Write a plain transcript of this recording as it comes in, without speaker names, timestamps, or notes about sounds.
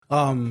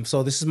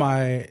So this is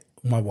my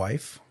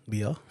wife,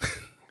 Leah.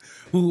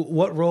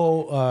 What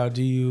role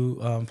do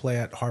you play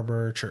at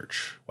Harbor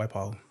Church,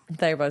 Waipahu? I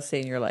thought you were about to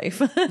say in your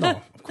life.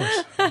 No, of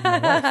course. My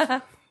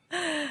wife.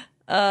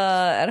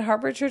 At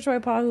Harbor Church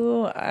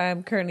Waipahu,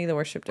 I'm currently the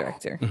worship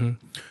director. Mm-hmm.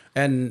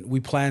 And we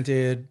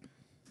planted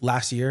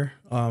last year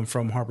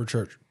from Harbor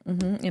Church.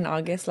 Mm-hmm. In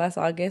last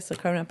August, so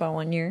coming up on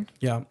 1 year.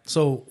 Yeah.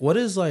 So what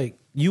is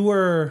you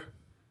were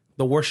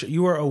a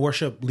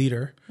worship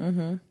leader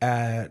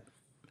at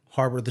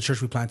Harbor, the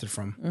church we planted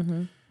from.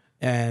 Mm-hmm.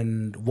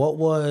 And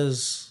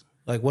what's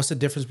the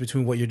difference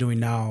between what you're doing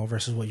now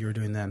versus what you were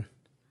doing then?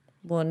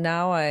 Well,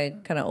 now I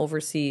kind of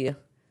oversee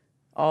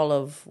all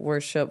of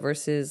worship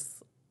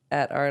versus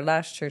at our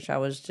last church, I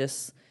was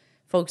just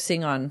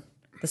focusing on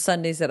the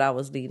Sundays that I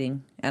was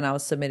leading, and I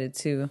was submitted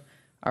to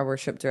our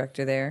worship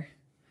director there,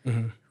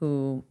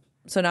 so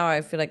now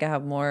I feel like I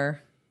have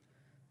more,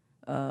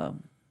 I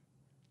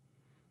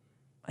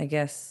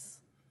guess,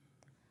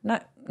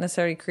 not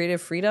necessarily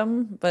creative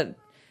freedom, but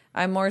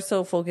I'm more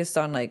so focused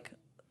on like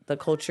the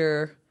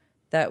culture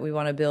that we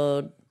want to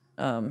build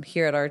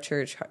here at our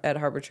church, at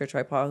Harbor Church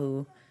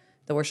Waipahu,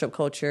 the worship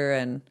culture,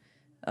 and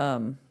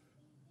I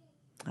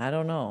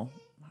don't know.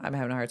 I'm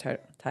having a hard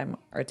time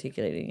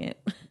articulating it.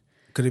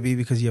 Could it be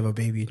because you have a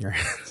baby in your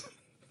hands?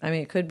 I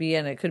mean, it could be,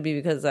 and it could be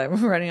because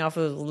I'm running off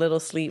of a little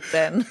sleep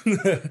then.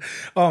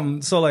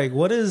 So like,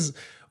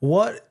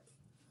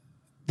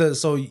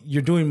 so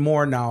you're doing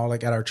more now,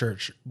 like at our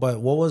church,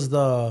 but what was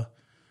the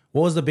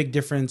big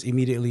difference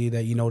immediately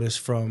that you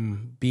noticed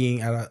from being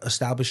at an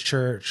established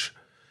church?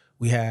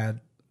 We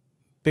had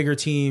bigger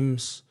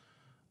teams,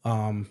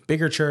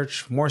 bigger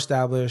church, more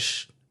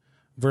established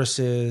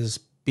versus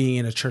being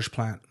in a church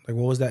plant. Like,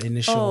 what was that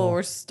initial? Oh,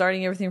 we're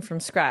starting everything from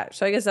scratch.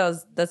 So I guess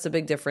that's a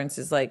big difference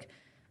is like,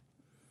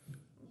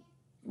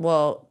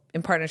 well,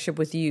 in partnership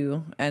with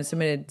you and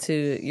submitted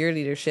to your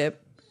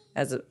leadership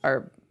as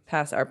our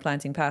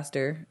planting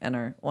pastor and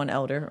our one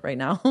elder right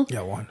now.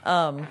 Yeah, one.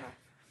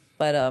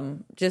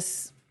 But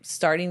just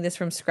starting this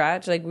from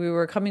scratch, like we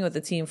were coming with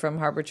a team from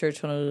Harbor Church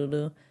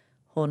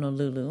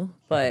Honolulu,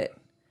 but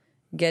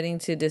getting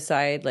to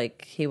decide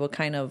like, hey, what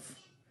kind of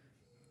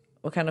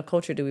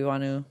culture do we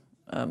want to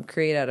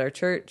create at our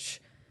church?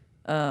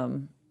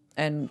 And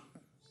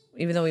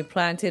even though we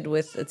planted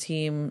with a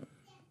team,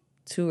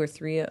 two or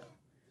three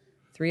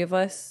of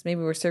us,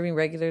 maybe we're serving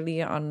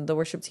regularly on the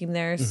worship team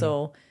there. Mm-hmm.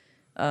 So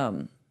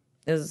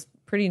it was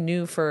pretty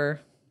new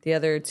for the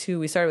other two.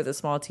 We started with a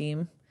small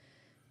team,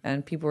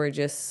 and people were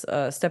just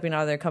stepping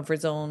out of their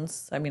comfort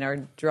zones. I mean, our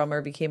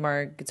drummer became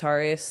our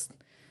guitarist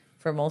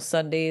for most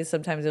Sundays.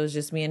 Sometimes it was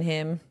just me and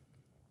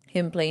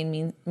him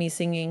playing, me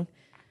singing.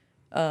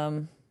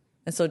 And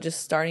so just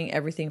starting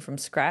everything from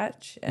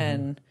scratch.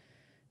 Mm-hmm.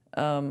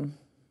 And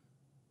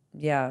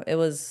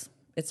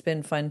it's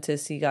been fun to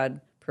see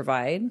God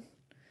provide.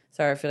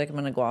 Sorry, I feel like I'm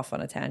going to go off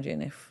on a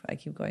tangent if I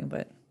keep going,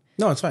 but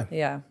no, it's fine.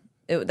 Yeah.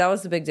 That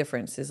was the big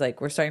difference is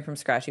like, we're starting from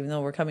scratch, even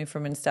though we're coming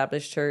from an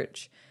established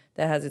church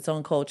that has its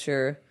own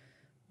culture.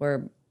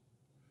 We're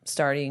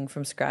starting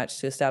from scratch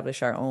to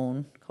establish our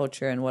own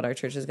culture and what our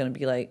church is going to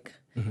be like.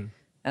 Mm-hmm.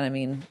 And I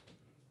mean,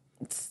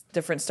 it's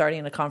different starting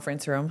in a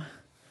conference room.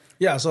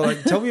 Yeah. So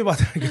like, tell me about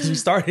that, because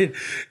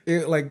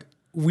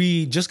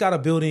we just got a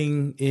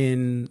building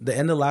in the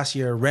end of last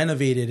year,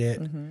 renovated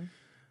it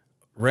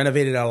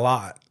a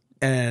lot.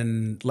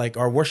 And like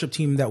our worship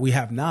team that we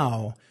have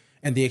now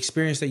and the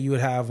experience that you would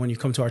have when you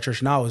come to our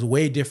church now is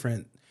way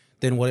different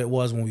than what it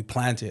was when we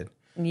planted.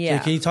 Yeah.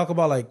 So can you talk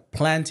about like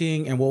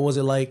planting and what was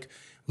it like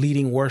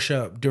leading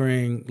worship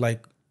during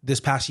like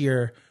this past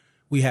year?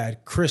 We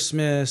had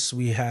Christmas,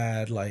 we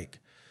had like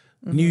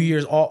New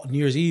Year's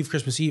Eve,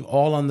 Christmas Eve,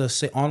 all on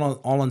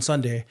on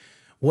Sunday.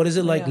 What is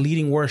it like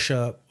leading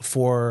worship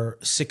for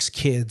 6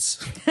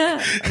 kids?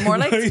 More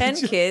like 10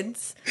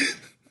 kids.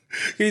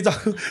 Can you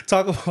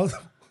talk about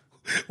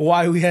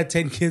why we had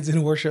 10 kids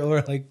in worship?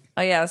 Or like,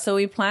 oh yeah, so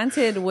we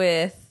planted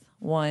with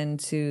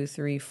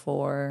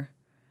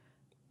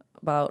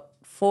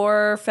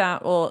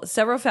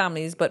several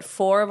families, but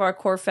 4 of our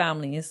core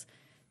families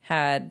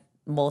had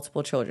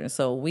multiple children.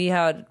 So we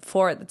had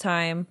 4 at the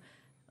time.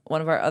 One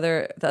of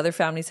the other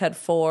families had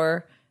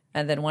 4,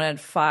 and then one had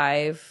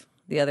 5.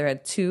 The other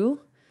had 2.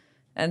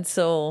 And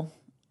so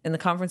in the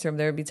conference room,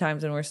 there would be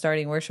times when we're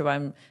starting worship,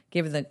 I'm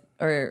giving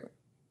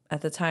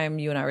at the time,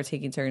 you and I were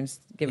taking turns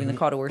giving the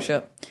call to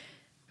worship.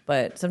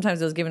 But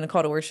sometimes it was giving the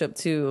call to worship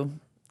to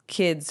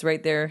kids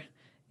right there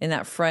in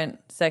that front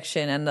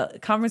section. And the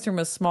conference room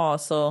was small.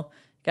 So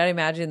you got to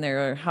imagine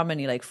there are how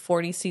many, like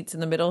 40 seats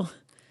in the middle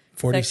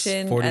 40,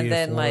 section. 40 and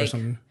then like,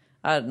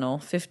 I don't know,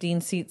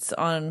 15 seats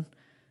on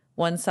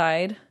one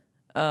side.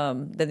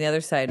 Then the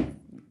other side,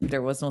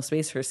 there was no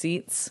space for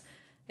seats.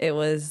 It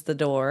was the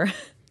door.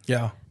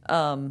 Yeah.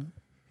 And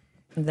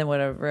then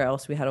whatever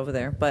else we had over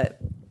there. But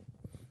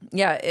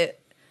yeah,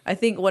 I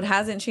think what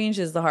hasn't changed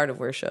is the heart of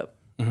worship.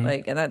 Mm-hmm.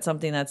 Like, and that's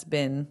something that's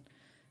been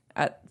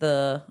at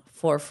the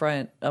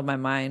forefront of my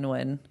mind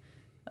when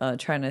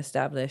trying to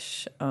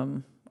establish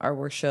our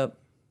worship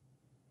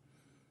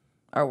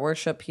our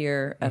worship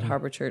here at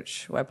Harbor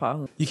Church,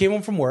 Waipahu. You came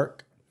home from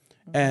work,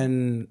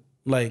 and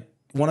like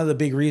one of the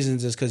big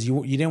reasons is because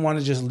you didn't want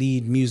to just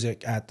lead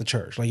music at the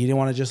church. Like you didn't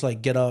want to just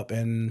like get up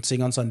and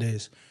sing on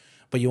Sundays,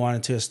 but you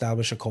wanted to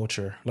establish a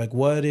culture. Like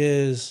what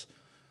is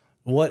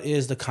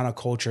the kind of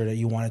culture that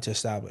you wanted to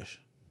establish?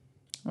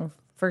 Well,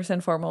 first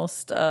and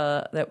foremost,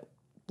 that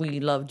we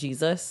love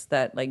Jesus.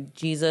 That like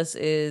Jesus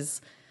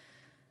is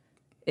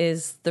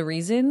the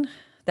reason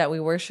that we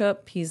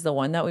worship. He's the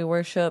one that we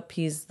worship.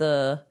 He's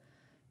the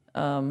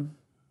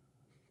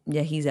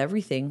he's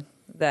everything.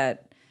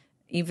 That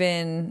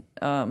even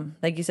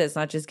like you said, it's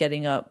not just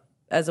getting up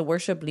as a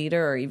worship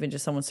leader or even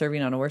just someone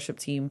serving on a worship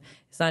team.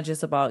 It's not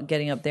just about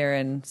getting up there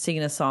and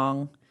singing a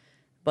song,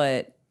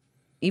 but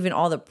even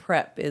all the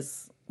prep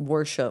is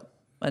worship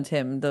unto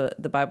him.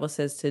 The Bible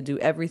says to do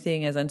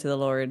everything as unto the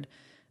Lord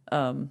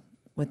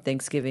with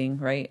thanksgiving,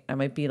 right? I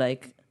might be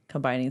like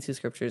combining two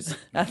scriptures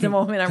at the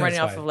moment. I'm running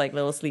off of like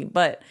little sleep,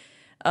 but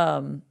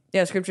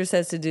scripture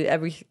says to do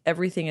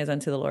everything as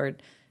unto the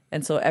Lord.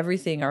 And so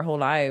everything, our whole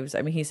lives,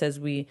 I mean, he says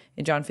in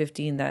John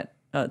 15 that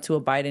to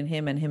abide in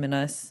him and him in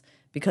us,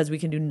 because we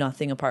can do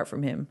nothing apart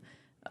from him.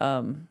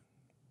 And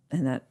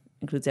that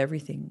includes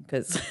everything,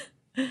 because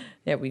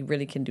we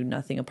really can do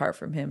nothing apart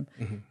from him.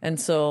 Mm-hmm. And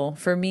so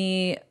for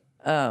me,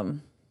 I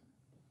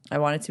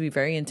want it to be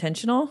very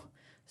intentional.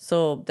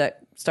 So that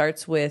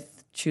starts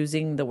with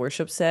choosing the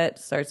worship set,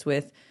 starts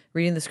with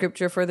reading the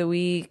scripture for the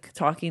week,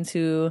 talking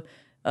to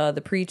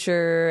the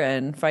preacher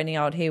and finding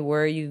out, hey,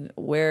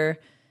 where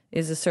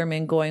is the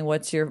sermon going?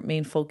 What's your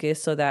main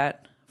focus? So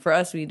that for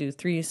us, we do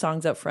 3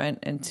 songs up front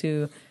and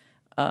 2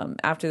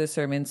 after the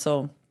sermon.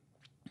 So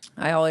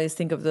I always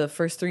think of the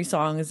first 3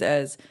 songs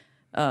as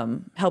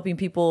helping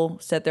people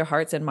set their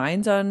hearts and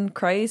minds on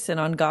Christ and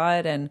on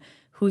God and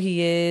who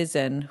he is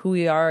and who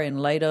we are in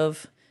light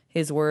of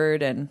his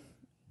word. And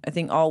I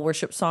think all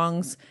worship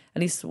songs,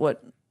 at least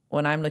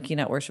when I'm looking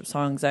at worship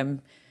songs,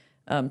 I'm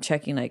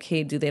checking like,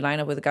 hey, do they line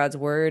up with God's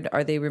word?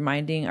 Are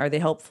they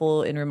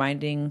helpful in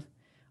reminding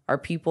our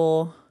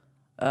people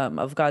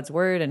of God's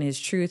word and his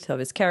truth, of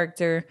his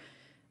character?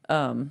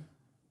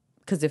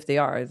 Because if they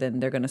are, then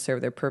they're going to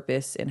serve their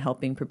purpose in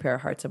helping prepare our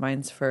hearts and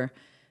minds for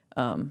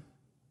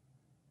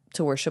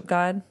to worship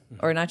God,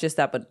 or not just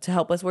that, but to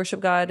help us worship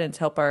God and to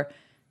help our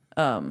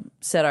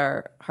set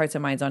our hearts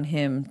and minds on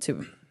him,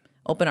 to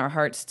open our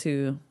hearts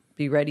to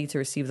be ready to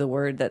receive the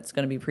word that's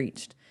going to be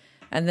preached.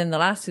 And then the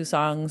last 2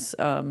 songs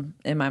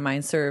in my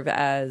mind serve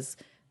as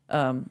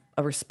a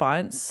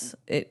response.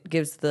 It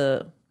gives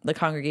the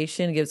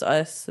congregation, gives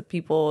us, the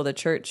people, the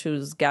church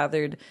who's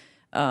gathered,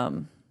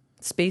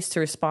 space to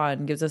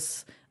respond, gives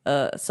us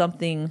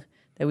something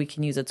that we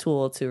can use, a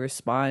tool to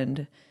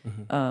respond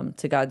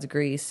to God's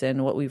grace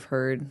and what we've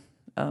heard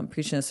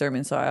preaching a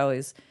sermon. So I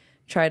always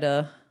try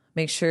to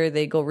make sure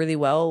they go really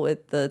well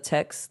with the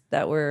text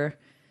that we're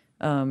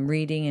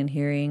reading and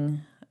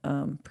hearing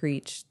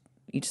preached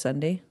each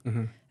Sunday.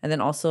 Mm-hmm. And then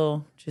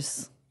also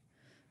just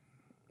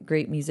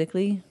great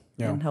musically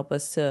and help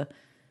us to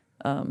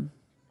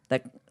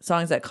like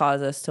songs that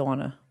cause us to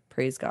want to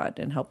praise God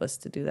and help us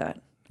to do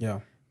that. Yeah.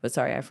 But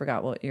sorry, I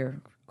forgot what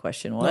your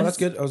question was. No, that's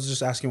good. I was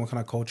just asking what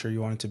kind of culture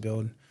you wanted to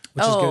build.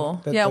 Which is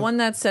good. One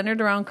that's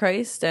centered around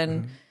Christ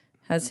and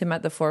has him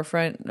at the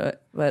forefront.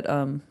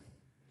 But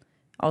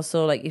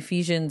also, like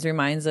Ephesians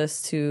reminds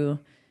us to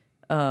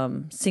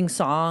sing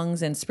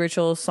songs and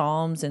spiritual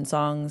psalms and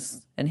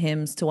songs and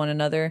hymns to one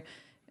another,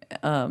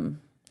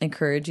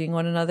 encouraging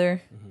one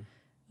another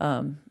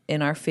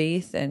in our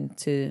faith, and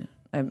to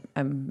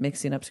I'm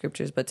mixing up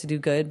scriptures, but to do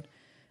good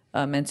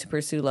and to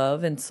pursue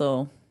love. And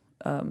so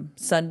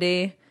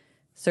Sunday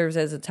serves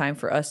as a time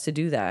for us to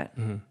do that.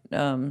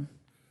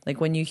 Like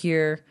when you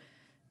hear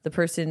the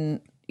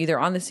person either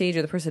on the stage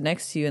or the person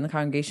next to you in the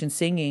congregation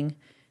singing,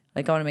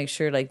 like I want to make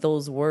sure like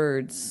those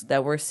words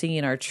that we're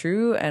singing are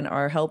true and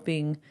are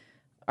helping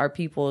our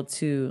people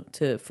to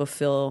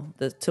fulfill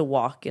to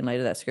walk in light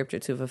of that scripture,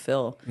 to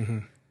fulfill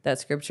that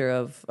scripture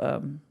of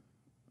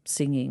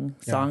singing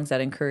songs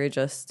that encourage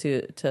us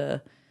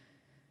to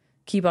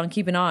keep on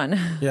keeping on.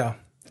 Yeah.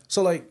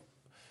 So like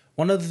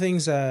one of the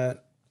things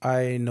that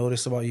I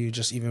noticed about you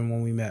just even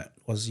when we met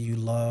was you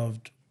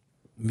loved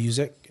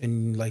music,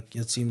 and like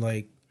it seemed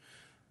like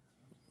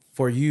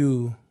for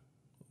you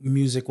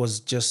music was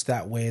just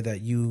that way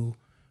that you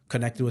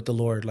connected with the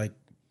Lord. Like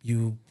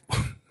you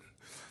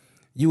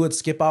would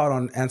skip out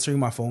on answering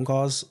my phone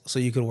calls so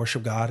you could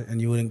worship God, and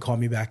you wouldn't call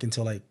me back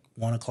until like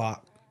 1:00.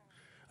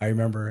 I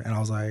remember, and I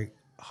was like,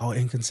 how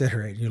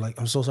inconsiderate. You're like,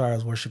 I'm so sorry, I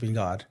was worshiping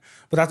God.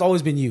 But that's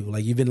always been you.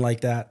 Like you've been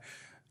like that.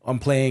 I'm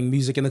playing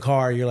music in the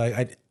car. You're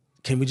like,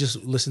 can we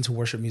just listen to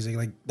worship music?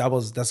 Like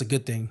that's a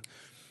good thing.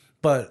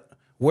 But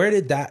where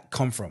did that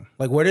come from?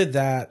 Like where did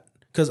that?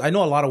 Because I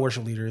know a lot of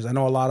worship leaders. I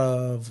know a lot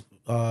of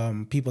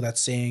people that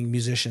sing,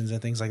 musicians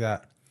and things like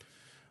that.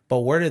 But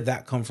where did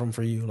that come from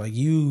for you? Like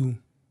you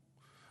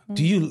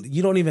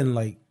don't even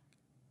like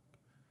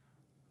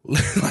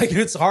like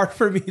it's hard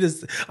for me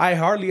to. I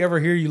hardly ever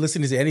hear you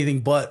listening to anything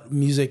but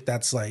music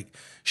that's like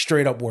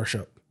straight up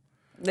worship.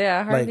 Yeah,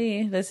 I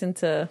hardly listen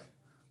to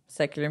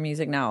secular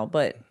music now.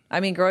 But I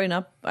mean, growing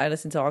up, I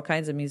listened to all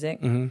kinds of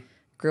music.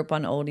 Grew up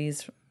on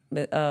oldies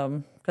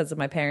because of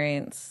my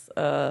parents.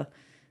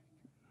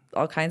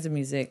 All kinds of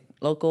music,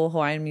 local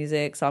Hawaiian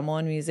music,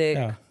 Samoan music.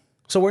 Yeah.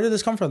 So where did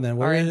this come from then?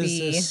 Where is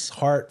R&B. this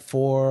heart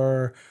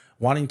for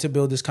wanting to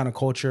build this kind of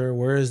culture?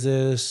 Where is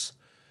this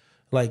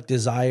like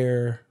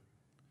desire,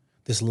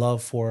 this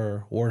love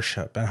for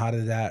worship, and how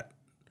was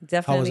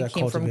Definitely that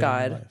came from cultivated in your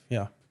God. life?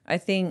 Yeah. I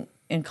think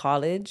in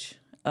college,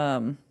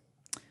 I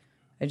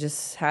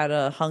just had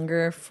a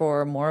hunger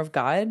for more of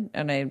God,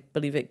 and I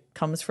believe it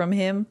comes from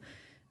Him.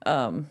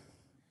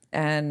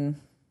 And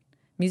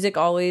music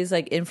always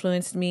like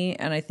influenced me,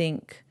 and I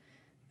think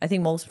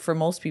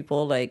most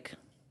people, like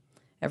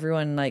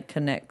everyone like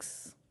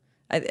connects.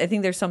 I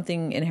think there's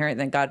something inherent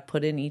that God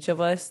put in each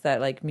of us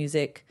that like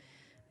music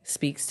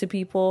speaks to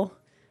people,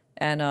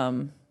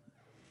 and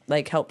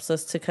like helps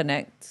us to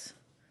connect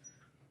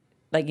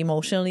like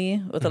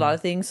emotionally with a lot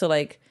of things. So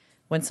like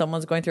when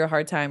someone's going through a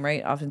hard time,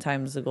 right,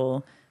 oftentimes they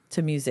go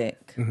to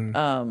music.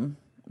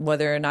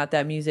 Whether or not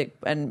that music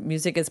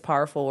is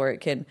powerful, where it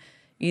can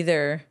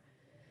either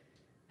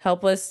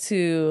help us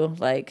to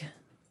like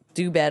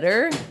do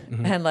better,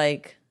 and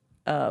like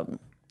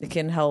it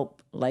can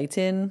help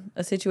lighten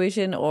a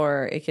situation,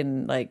 or it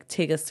can like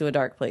take us to a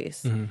dark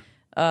place.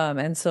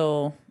 And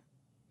so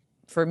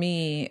for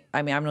me,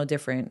 I mean, I'm no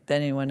different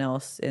than anyone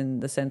else in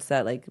the sense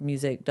that like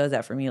music does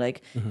that for me.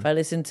 Like if I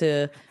listen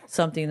to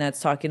something that's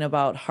talking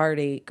about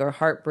heartache or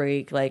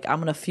heartbreak, like I'm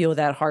going to feel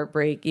that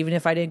heartbreak, even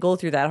if I didn't go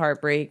through that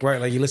heartbreak.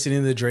 Right. Like you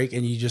listening to Drake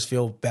and you just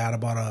feel bad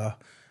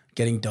about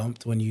getting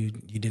dumped when you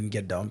didn't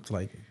get dumped.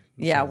 Like,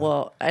 yeah,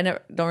 well, I don't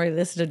really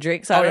listen to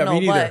Drake, so Oh, I yeah, don't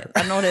me know neither. what I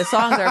don't know what his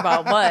songs are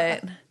about,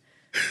 but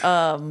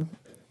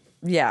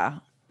yeah.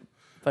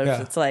 But Yeah.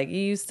 if it's like, you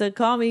used to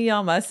call me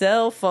on my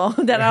cell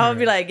phone, then I'll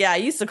be like, yeah,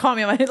 you used to call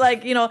me on my,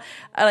 like, you know,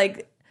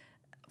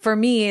 for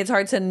me, it's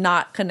hard to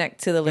not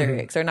connect to the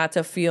lyrics or not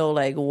to feel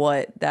like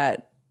what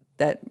that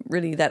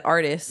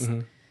artist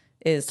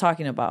is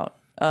talking about.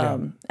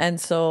 And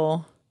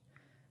so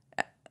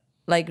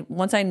like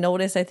once I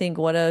noticed, I think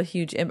what a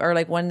huge, or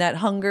like when that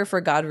hunger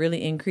for God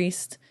really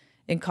increased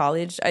in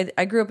college,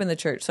 I grew up in the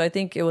church. So I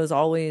think it was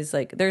always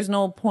like, there's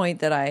no point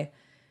that I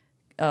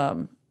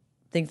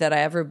think that I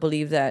ever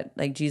believed that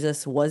like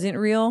Jesus wasn't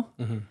real.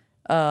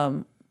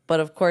 But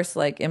of course,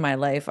 like in my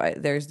life,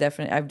 I've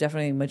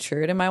definitely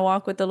matured in my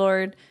walk with the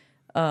Lord.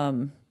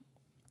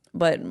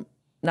 But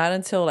not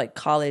until like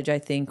college, I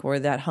think, where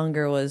that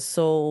hunger was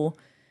so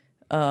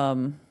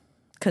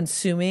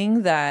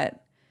consuming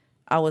that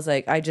I was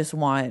like, I just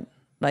want,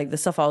 like the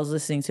stuff I was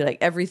listening to, like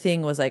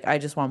everything was like, I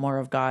just want more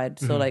of God.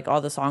 So like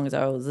all the songs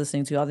I was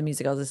listening to, all the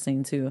music I was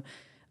listening to,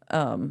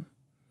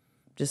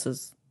 just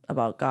was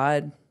about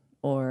God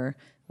or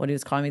what He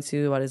was calling me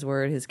to, about His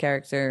word, His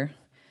character.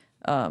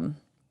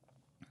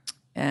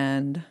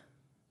 And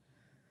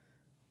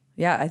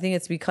yeah, I think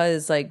it's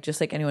because like,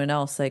 just like anyone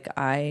else, like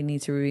I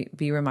need to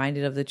be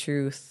reminded of the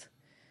truth.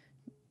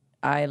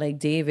 I, like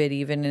David,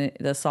 even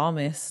the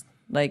psalmist,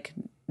 like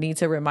need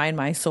to remind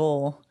my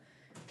soul,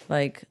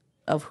 like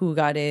of who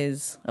God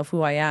is, of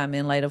who I am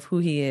in light of who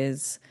He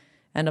is,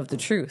 and of the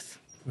truth.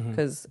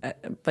 Because,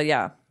 but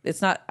yeah,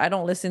 it's not, I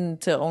don't listen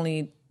to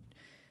only,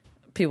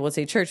 people would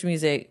say church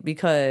music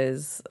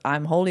because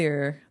I'm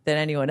holier than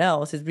anyone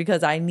else. It's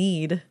because I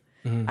need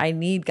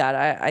God.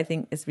 I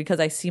think it's because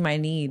I see my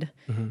need,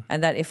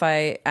 and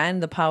that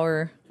and the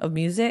power of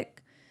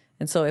music.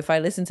 And so if I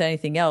listen to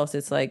anything else,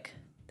 it's like,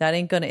 that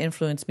ain't going to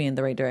influence me in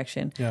the right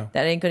direction. Yeah.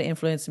 That ain't going to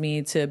influence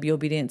me to be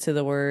obedient to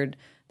the word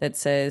that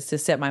says to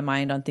set my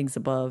mind on things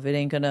above. It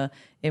ain't going to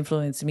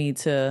influence me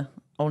to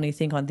only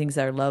think on things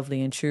that are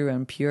lovely and true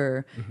and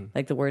pure,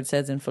 like the word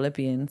says in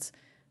Philippians.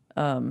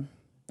 So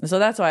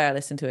that's why I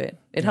listen to it.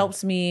 It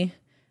helps me.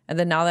 And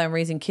then now that I'm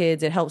raising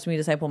kids, it helps me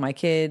disciple my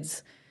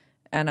kids.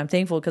 And I'm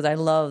thankful because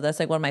that's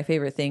like one of my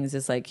favorite things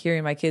is like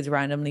hearing my kids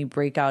randomly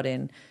break out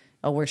in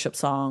a worship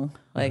song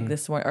like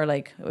this morning, or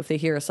like if they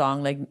hear a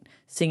song, like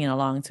singing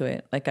along to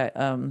it. Like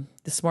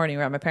this morning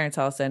we're at my parents'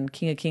 house and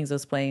King of Kings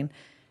was playing,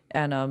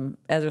 and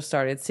Ezra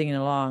started singing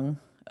along.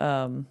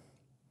 I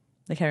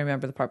can't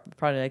remember the part,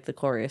 probably like the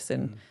chorus,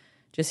 and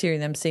just hearing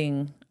them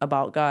sing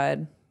about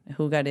God,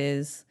 who God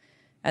is.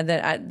 And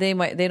then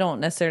they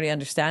don't necessarily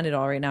understand it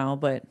all right now,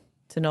 but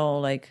to know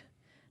like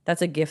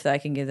that's a gift that I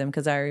can give them,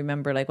 because I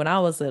remember like when I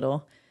was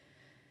little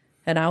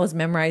and I was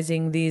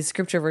memorizing these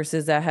scripture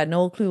verses that I had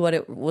no clue what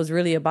it was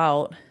really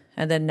about.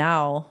 And then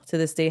now to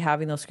this day,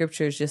 having those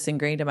scriptures just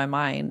ingrained in my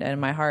mind and in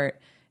my heart,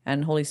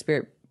 and Holy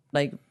Spirit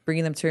like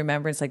bringing them to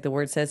remembrance like the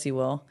word says He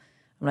will.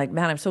 I'm like,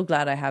 man, I'm so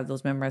glad I have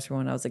those memorized from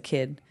when I was a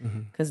kid,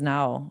 because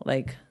now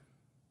like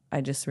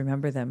I just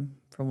remember them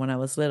from when I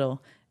was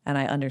little. And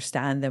I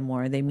understand them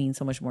more. They mean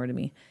so much more to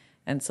me.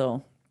 And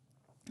so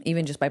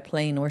even just by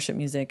playing worship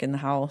music in the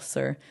house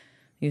or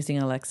using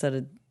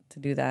Alexa to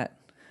do that.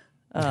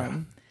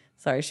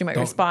 Sorry, she might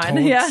respond.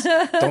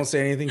 Don't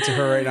say anything to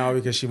her right now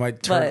because she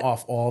might turn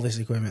off all this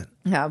equipment.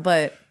 Yeah,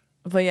 but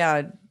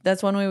yeah,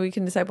 that's one way we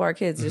can disciple our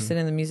kids, just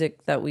in the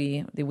music that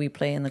we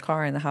play in the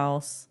car, in the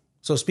house.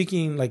 So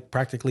speaking like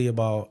practically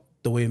about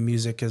the way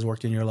music has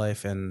worked in your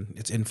life and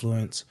its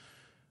influence,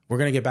 we're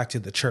gonna get back to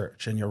the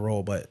church and your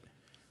role, but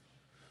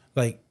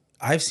like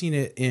I've seen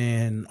it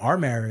in our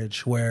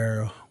marriage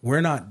where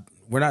we're not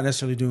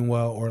necessarily doing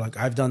well, or like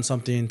I've done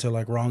something to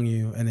like wrong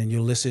you, and then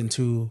you listen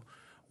to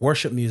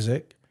worship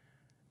music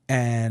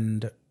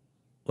and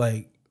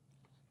like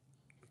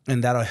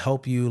and that'll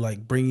help you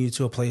like bring you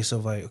to a place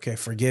of like, okay,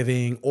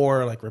 forgiving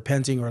or like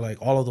repenting or like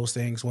all of those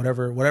things,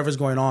 whatever's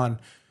going on,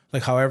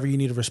 like however you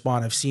need to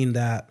respond. I've seen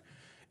that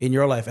in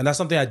your life, and that's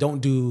something I don't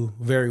do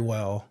very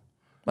well.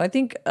 Well, I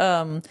think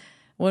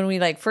when we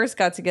like first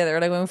got together,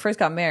 or like when we first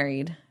got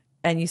married,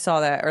 and you saw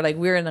that, or like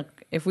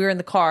if we were in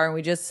the car and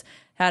we just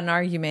had an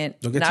argument,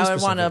 and I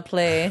would want to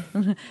play,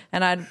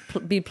 and I'd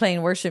be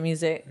playing worship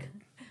music.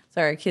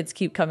 Sorry, kids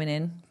keep coming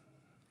in.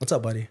 What's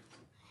up, buddy?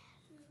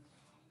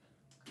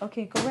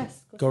 Okay, go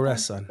rest. Go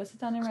rest, son. Go sit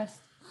down and rest.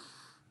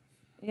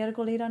 You gotta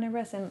go lay down and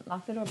rest and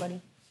lock the door,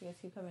 buddy. So you guys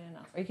keep coming in and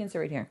out. Or you can sit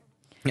right here.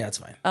 Yeah, it's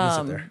fine. You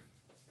sit there.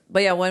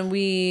 But yeah, when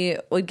we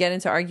would get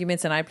into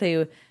arguments and I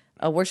play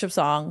a worship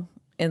song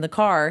in the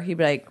car, he'd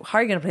be like, "How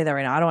are you gonna play that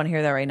right now? I don't want to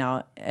hear that right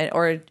now."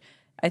 Or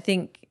I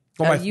think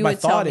my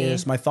thought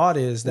is not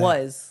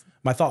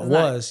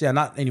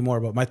anymore,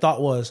 but my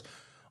thought was,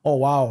 oh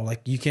wow,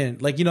 like you can,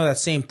 like, you know, that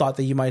same thought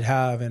that you might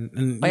have,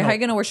 and like, how are you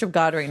gonna worship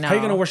God right now? How are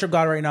you gonna worship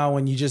God right now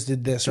when you just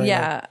did this? Right?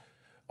 Yeah, like,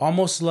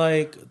 almost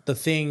like the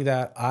thing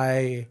that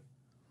I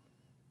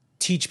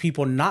teach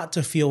people not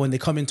to feel when they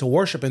come into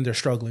worship and they're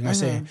struggling. I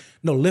say,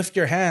 no, lift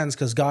your hands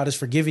because God is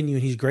forgiving you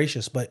and He's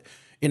gracious. But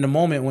in the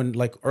moment when,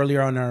 like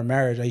earlier on in our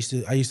marriage, I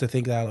used to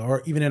think that,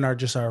 or even in our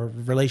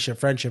relationship,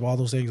 friendship, all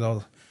those things,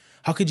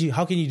 how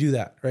can you do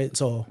that, right?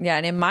 So yeah,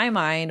 and in my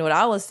mind, what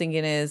I was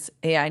thinking is,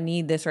 hey, I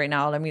need this right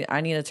now.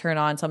 I need to turn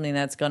on something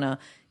that's gonna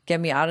get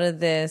me out of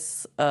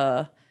this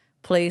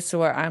place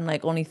where I'm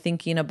like only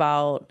thinking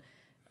about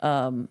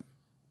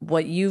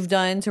what you've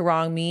done to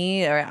wrong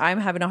me, or I'm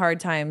having a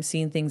hard time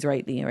seeing things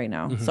rightly right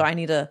now. So I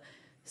need to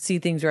see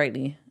things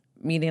rightly.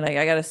 Meaning, like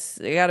I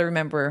gotta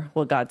remember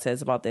what God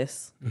says about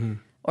this,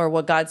 or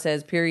what God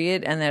says,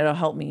 period, and then it'll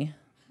help me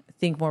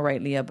think more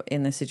rightly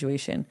in the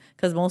situation.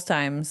 Because most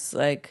times,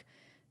 like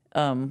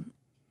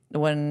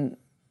when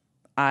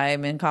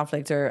I'm in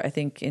conflict, or I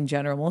think in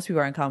general, most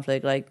people are in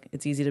conflict, like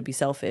it's easy to be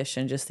selfish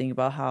and just think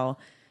about how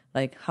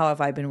have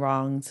I been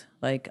wronged?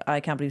 Like, I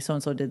can't believe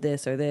so-and-so did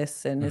this or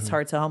this. And it's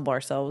hard to humble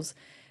ourselves.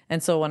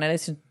 And so when I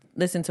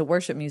listen to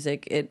worship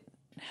music, it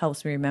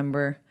helps me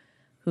remember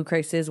who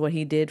Christ is, what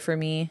He did for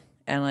me.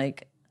 And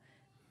like,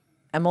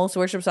 and most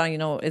worship song, you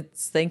know,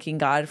 it's thanking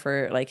God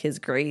for like His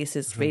grace,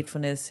 His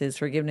faithfulness, His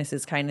forgiveness,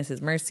 His kindness, His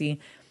mercy.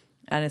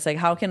 And it's like,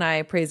 how can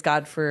I praise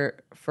God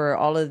for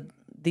all of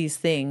these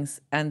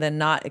things and then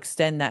not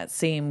extend that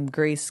same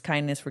grace,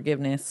 kindness,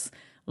 forgiveness,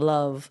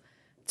 love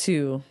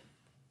to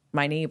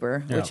my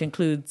neighbor, which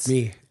includes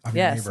me.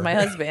 Yes, my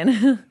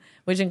husband,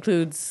 which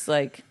includes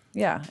like,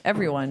 yeah,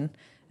 everyone.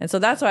 And so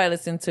that's why I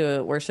listen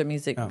to worship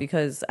music,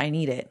 because I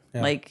need it.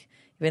 Like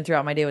even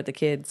throughout my day with the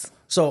kids.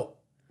 So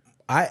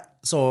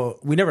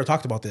we never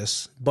talked about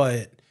this,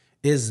 but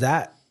is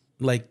that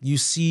like, you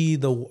see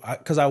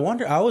because I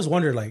always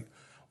wonder, like,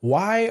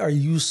 why are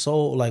you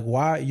so, like,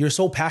 why you're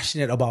so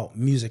passionate about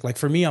music? Like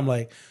for me, I'm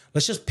like,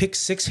 let's just pick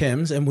 6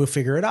 hymns and we'll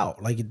figure it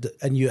out. Like,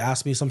 and you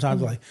ask me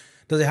sometimes like,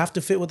 does it have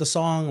to fit with the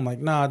song? I'm like,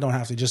 nah, I don't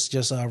have to. Just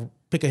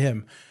pick a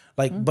hymn.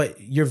 Like,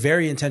 but you're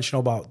very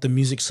intentional about the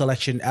music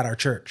selection at our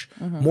church,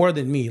 more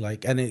than me.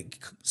 Like, and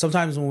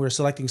sometimes when we're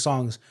selecting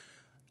songs,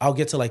 I'll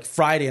get to like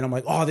Friday and I'm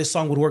like, oh, this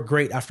song would work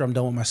great after I'm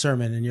done with my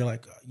sermon. And you're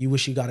like, you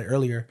wish you got it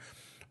earlier.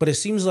 But it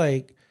seems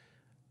like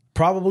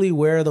probably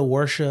where the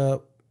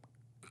worship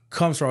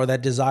comes from, or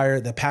that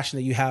desire, the passion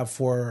that you have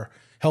for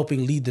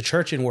helping lead the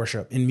church in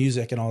worship, in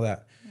music and all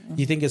that.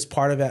 You think it's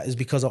part of that is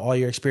because of all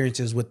your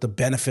experiences with the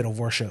benefit of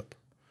worship?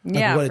 Like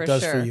yeah, what it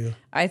does sure. for you.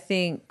 I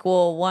think,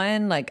 well,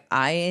 one, like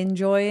I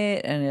enjoy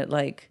it, and it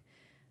like,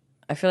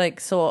 I feel like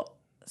so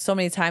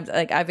many times,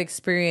 like I've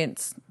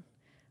experienced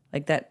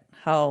like that,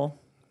 how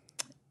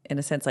in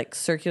a sense like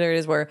circular it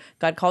is, where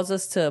God calls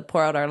us to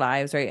pour out our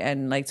lives, right,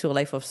 and like to a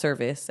life of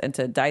service and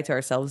to die to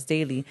ourselves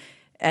daily.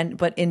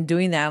 But in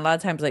doing that, a lot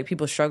of times like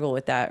people struggle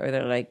with that, or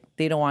they're like,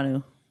 they don't want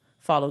to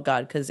follow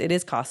God because it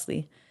is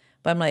costly.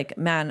 But I'm like,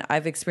 man,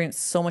 I've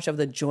experienced so much of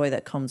the joy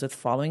that comes with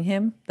following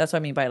Him. That's what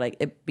I mean by like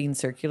it being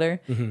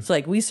circular. So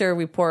like we serve,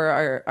 we pour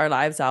our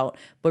lives out,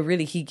 but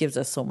really He gives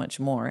us so much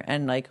more,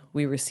 and like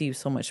we receive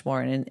so much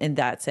more. And in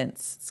that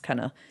sense, it's kind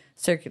of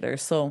circular.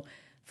 So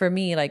for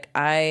me, like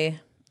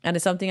and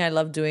it's something I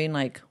love doing,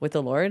 like with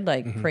the Lord,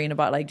 like praying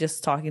about, like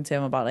just talking to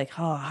Him about like,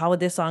 oh, how would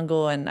this song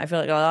go? And I feel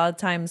like a lot of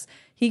times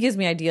He gives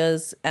me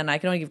ideas, and I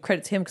can only give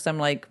credit to Him because I'm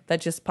like,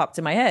 that just popped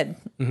in my head.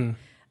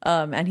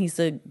 And He's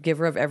the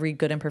giver of every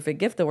good and perfect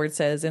gift, the Word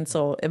says. And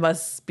so it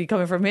must be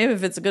coming from Him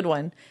if it's a good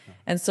one.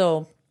 And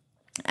so,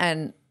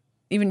 and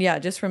even, yeah,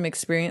 just from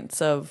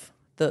experience of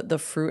the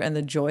fruit and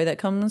the joy that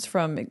comes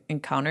from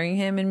encountering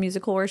Him in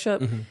musical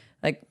worship,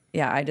 like,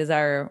 yeah, I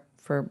desire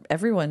for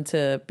everyone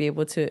to be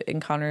able to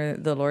encounter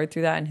the Lord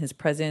through that and His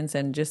presence,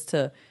 and just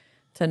to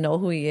know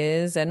who he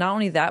is, and not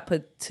only that,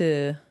 but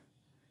to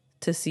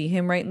see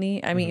him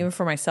rightly. I mean, even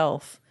for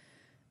myself,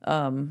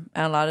 and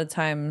a lot of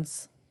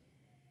times,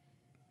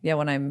 yeah,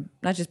 when I'm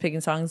not just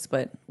picking songs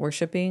but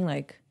worshiping,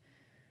 like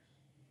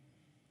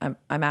I'm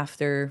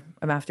after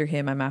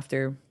him. I'm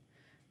after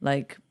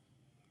like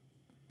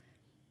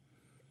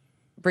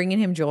bringing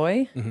him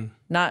joy,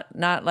 not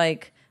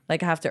like I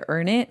have to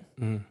earn it,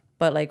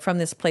 but like from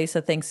this place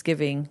of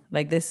thanksgiving,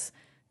 like this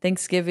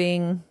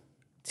thanksgiving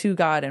to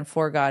God and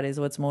for God is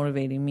what's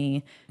motivating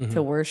me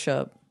to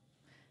worship.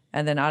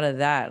 And then out of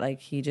that, like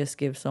he just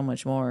gives so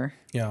much more.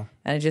 Yeah.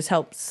 And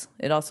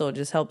it also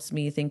just helps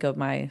me think of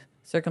my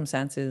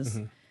circumstances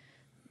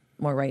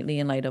more rightly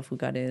in light of who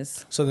God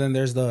is. So then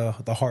there's the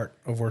heart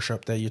of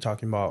worship that you're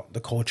talking about, the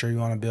culture you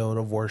want to build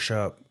of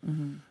worship,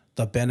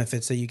 the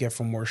benefits that you get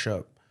from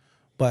worship.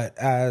 But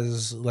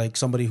as like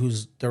somebody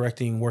who's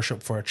directing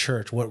worship for a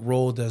church, what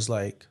role does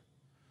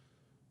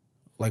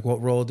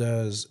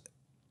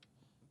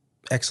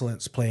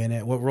excellence play in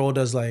it? What role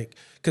does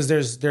because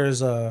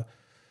there's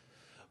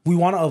we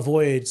want to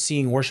avoid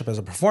seeing worship as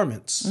a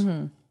performance.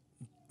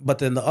 But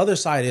then the other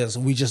side is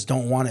we just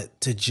don't want it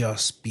to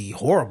just be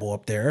horrible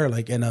up there,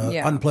 like in a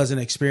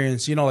unpleasant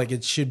experience, like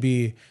it should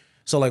be.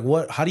 So like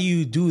how do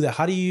you do that?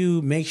 How do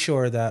you make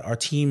sure that our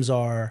teams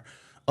are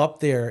up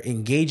there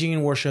engaging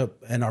in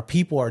worship and our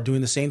people are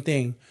doing the same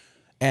thing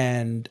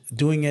and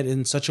doing it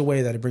in such a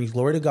way that it brings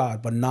glory to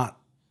God, but not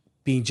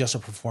being just a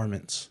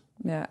performance?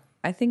 Yeah,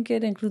 I think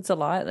it includes a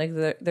lot. Like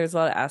there's a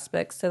lot of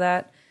aspects to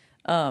that.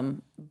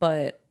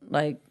 But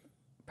like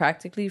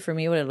practically for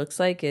me, what it looks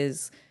like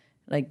is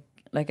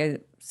like I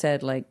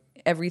said, like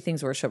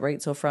everything's worship,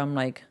 right? So from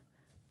like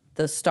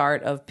the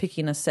start of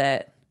picking a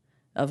set,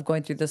 of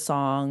going through the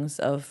songs,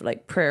 of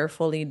like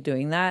prayerfully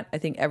doing that, I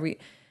think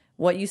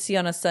what you see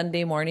on a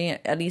Sunday morning,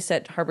 at least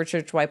at Harbor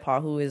Church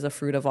Waipahu, is a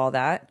fruit of all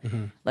that.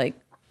 Like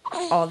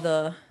all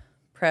the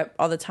prep,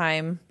 all the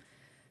time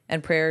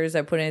and prayers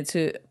I put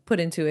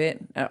into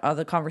it, all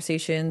the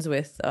conversations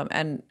with,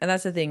 and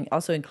that's the thing,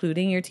 also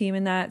including your team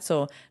in that.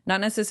 So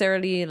not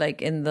necessarily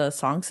like in the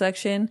song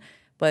section,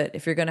 but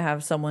if you're going to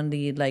have someone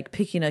lead, like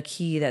picking a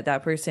key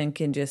that person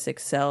can just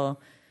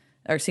excel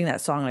or sing that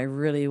song like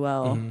really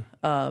well.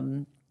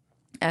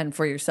 And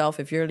for yourself,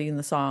 if you're leading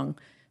the song,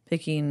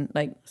 picking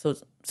like, so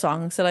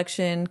song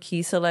selection,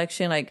 key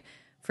selection, like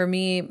for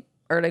me,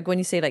 or like when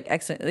you say like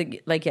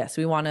excellent, like yes,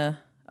 we want to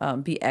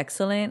be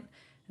excellent.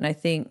 And I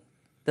think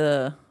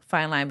the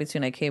fine line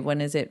between like, hey, when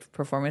is it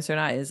performance or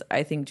not, is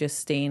I think just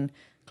staying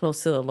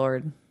close to the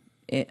Lord,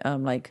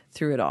 like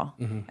through it all,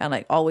 and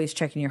like always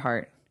checking your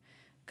heart.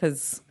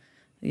 Because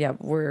yeah,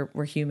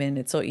 we're human.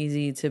 It's so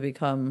easy to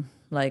become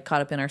like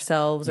caught up in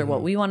ourselves or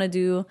what we want to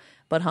do,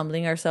 but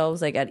humbling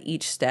ourselves like at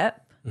each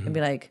step and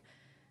be like,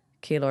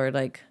 okay, Lord,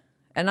 like,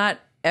 and not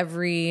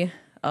every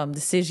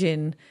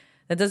decision.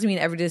 That doesn't mean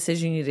every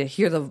decision you need to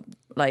hear the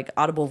like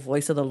audible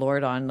voice of the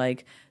Lord on,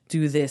 like,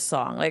 do this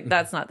song. Like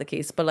that's not the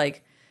case. But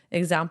like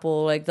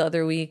example, like the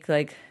other week,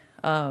 like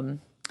I'm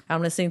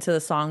listening to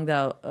the song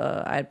that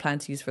I had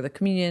planned to use for the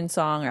communion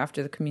song or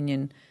after the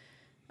communion.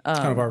 It's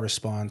kind of our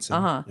response.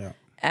 Yeah.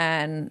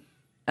 And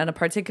a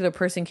particular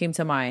person came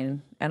to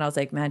mind, and I was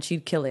like, man,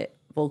 she'd kill it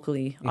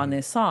vocally on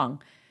this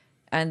song.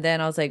 And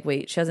then I was like,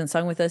 wait, she hasn't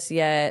sung with us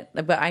yet.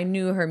 But I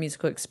knew her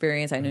musical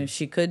experience. I knew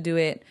she could do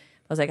it.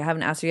 I was like, I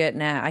haven't asked her yet.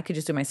 Nah, I could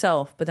just do it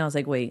myself. But then I was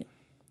like, wait.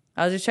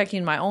 I was just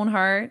checking my own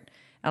heart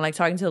and like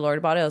talking to the Lord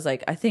about it. I was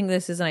like, I think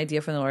this is an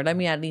idea from the Lord. Let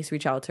me at least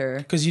reach out to her.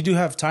 Because you do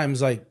have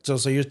times like, so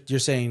you're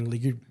saying,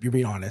 like, you're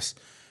being honest.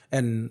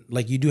 And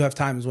like you do have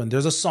times when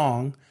there's a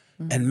song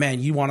and man,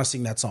 you want to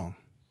sing that song.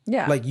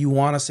 Yeah. Like you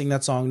want to sing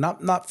that song,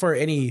 not for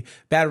any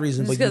bad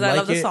reason, just but you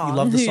like it. Song. You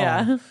love the song.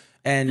 Yeah.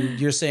 And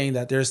you're saying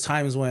that there's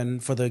times when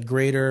for the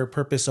greater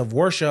purpose of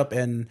worship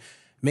and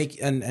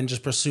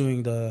just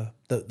pursuing the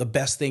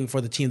best thing for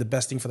the team, the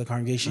best thing for the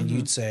congregation,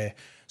 you'd say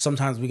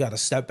sometimes we got to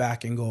step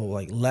back and go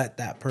like, let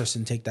that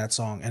person take that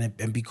song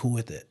and be cool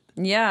with it.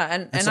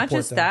 Yeah. And not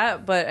just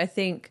that, but I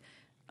think,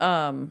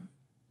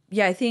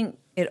 I think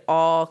it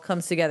all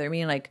comes together. I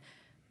mean, like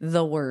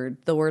the word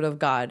of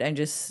God, and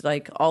just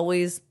like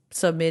always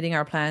submitting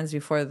our plans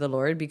before the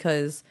Lord,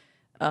 because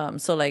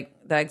so like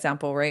that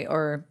example, right?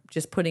 Or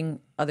just putting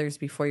others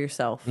before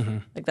yourself.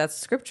 Like that's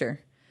scripture.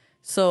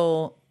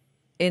 So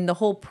in the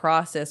whole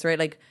process, right?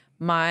 Like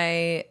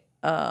my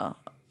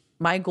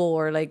goal,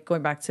 or like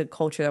going back to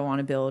culture that I want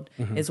to build,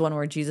 is one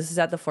where Jesus is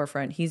at the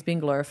forefront. He's being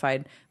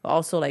glorified, but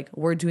also like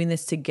we're doing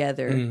this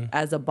together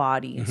as a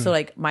body. So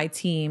like my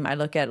team, I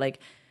look at like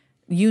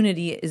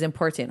unity is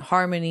important.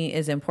 Harmony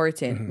is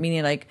important.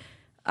 Meaning like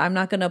I'm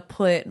not going to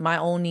put my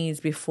own needs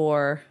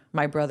before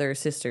my brother or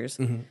sisters.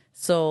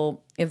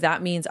 So if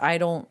that means I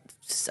don't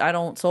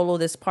solo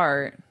this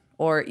part,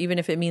 or even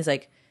if it means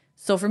like,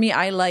 so for me,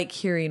 I like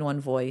hearing one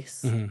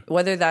voice,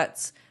 whether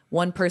that's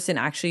one person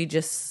actually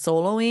just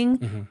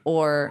soloing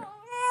or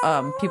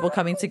people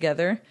coming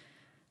together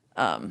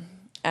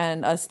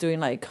and us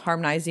doing like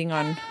harmonizing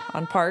on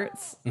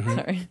parts.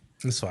 Sorry.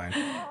 It's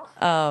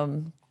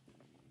fine.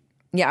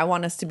 I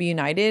want us to be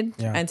united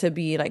Yeah. and to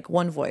be like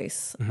one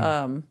voice,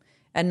 and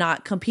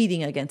not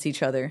competing against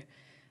each other.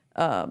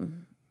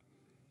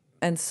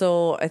 And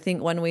so I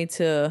think one way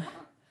to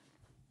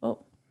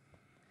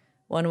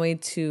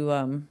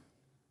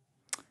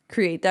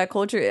create that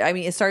culture, I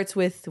mean, it starts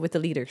with the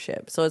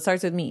leadership. So it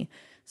starts with me.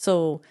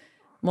 So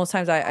most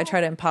times I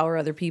try to empower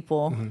other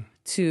people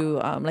to,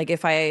 like,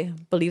 if I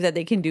believe that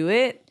they can do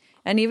it,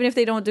 and even if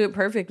they don't do it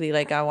perfectly,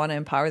 like, I want to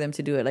empower them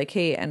to do it. Like,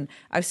 hey, and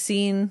I've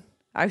seen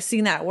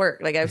that work.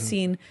 Like, I've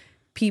seen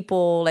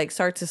people like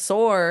start to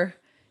soar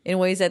in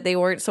ways that they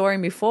weren't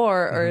soaring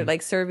before, or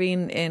like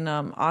serving in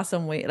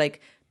awesome way,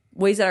 like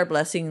ways that are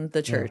blessing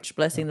the church,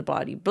 blessing the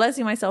body,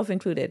 blessing myself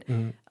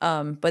included.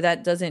 But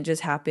that doesn't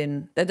just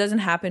happen. That doesn't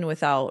happen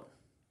without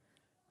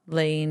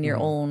laying your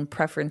own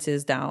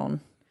preferences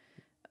down,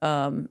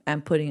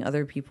 and putting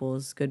other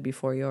people's good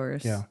before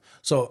yours. Yeah.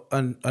 So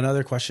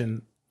another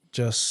question,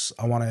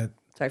 I want to.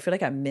 So I feel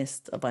like I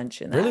missed a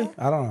bunch in that. Really?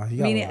 I don't know. You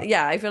got a lot.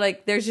 Yeah, I feel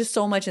like there's just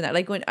so much in that.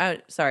 Like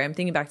I'm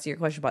thinking back to your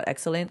question about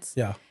excellence.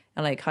 Yeah.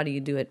 And like, how do you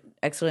do it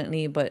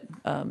excellently, but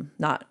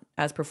not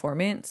as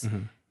performance?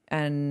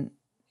 And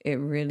it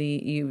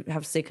really, you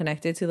have to stay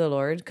connected to the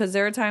Lord. Because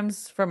there are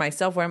times for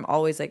myself where I'm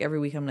always like, every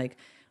week I'm like,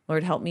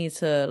 Lord, help me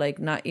to like,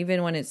 not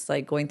even when it's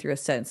like going through a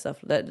set and stuff,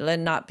 let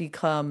not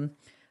become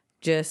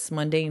just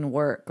mundane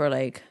work or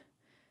like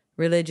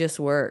religious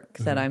work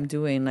that I'm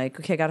doing. Like,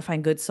 okay, I got to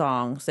find good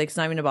songs. Like, it's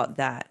not even about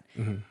that.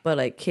 But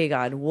like, okay,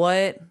 God,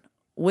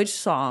 which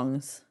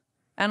songs?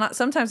 And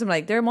sometimes I'm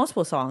like, there are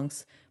multiple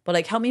songs, but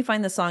like, help me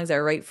find the songs that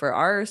are right for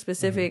our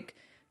specific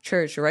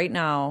church right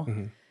now,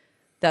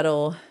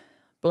 that'll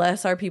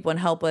bless our people and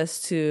help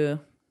us to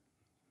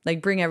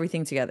like bring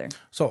everything together.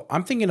 So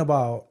I'm thinking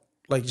about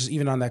like, just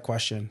even on that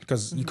question,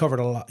 because you covered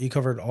a lot, you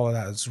covered all of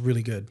that. It's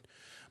really good.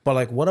 But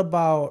like, what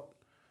about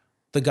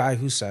the guy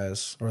who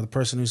says, or the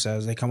person who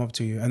says, they come up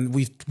to you, and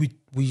we're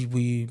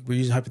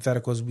using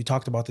hypotheticals. We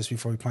talked about this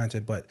before we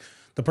planted, but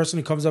the person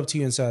who comes up to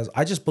you and says,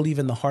 I just believe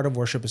in the heart of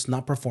worship. It's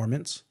not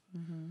performance.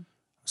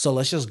 So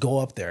let's just go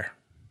up there.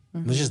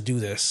 Let's just do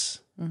this.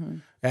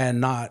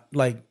 And not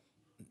like,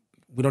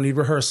 we don't need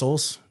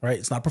rehearsals, right?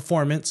 It's not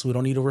performance. We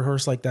don't need to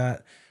rehearse like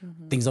that.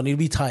 Things don't need to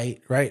be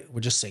tight, right?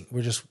 We're just saying,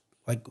 we're just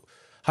like,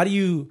 how do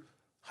you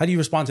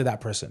respond to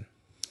that person?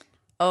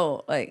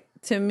 Oh, like,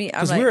 to me, I'm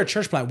because like, we're a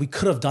church plant. We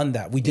could have done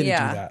that. We didn't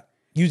do that.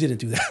 You didn't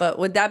do that. But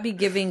would that be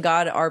giving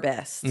God our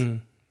best?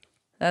 And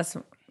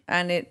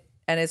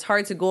it's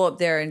hard to go up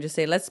there and just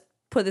say, let's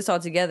put this all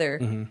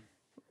together,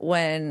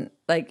 when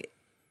like,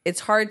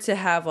 it's hard to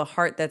have a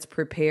heart that's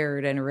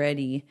prepared and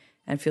ready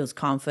and feels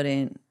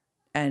confident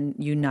and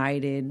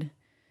united,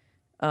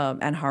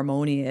 and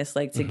harmonious,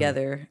 like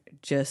together,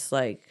 just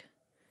like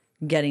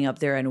getting up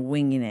there and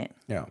winging it.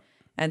 Yeah.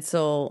 And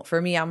so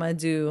for me, I'm going to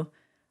do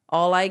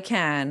all I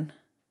can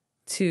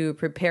to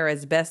prepare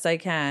as best I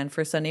can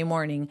for Sunday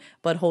morning,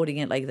 but holding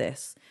it like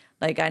this.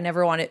 Like, I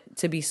never want it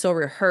to be so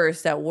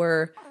rehearsed that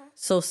we're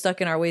so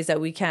stuck in our ways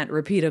that we can't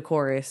repeat a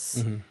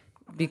chorus,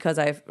 because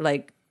I've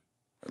like,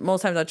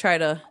 most times I'll try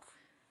to,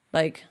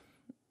 like,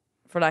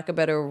 for lack of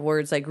better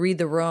words, like read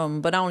the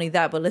room, but not only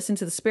that, but listen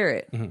to the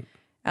spirit. And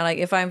like,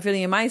 if I'm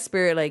feeling in my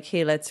spirit, like,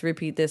 hey, let's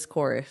repeat this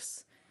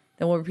chorus,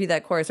 then we'll repeat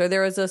that chorus. Or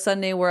there was a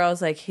Sunday where I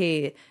was like,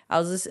 hey, I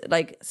was just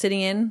like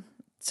sitting in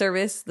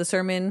service, the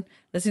sermon,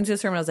 listening to the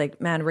sermon. I was like,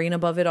 man, Reign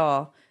Above It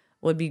All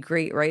would be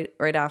great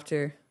right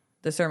after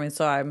the sermon.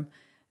 So I'm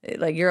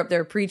like, you're up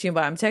there preaching,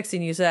 but I'm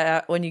texting you so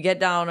that when you get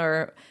down,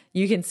 or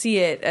you can see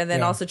it. And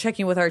then also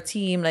checking with our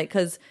team, like,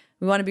 because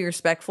we want to be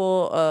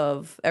respectful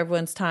of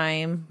everyone's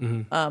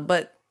time.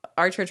 But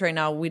our church right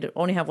now, we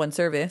only have one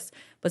service,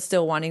 but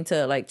still wanting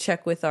to like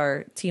check with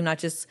our team, not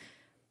just,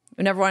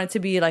 we never want it to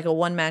be like a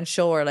one-man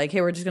show, or like,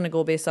 hey, we're just going to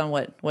go based on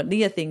what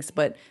Leah thinks,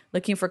 but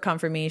looking for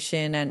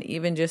confirmation. And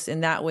even just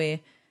in that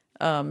way,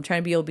 trying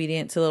to be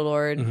obedient to the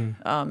Lord,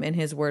 in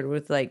his word,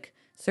 with like,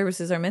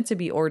 services are meant to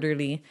be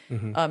orderly,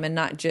 and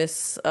not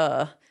just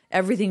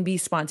everything be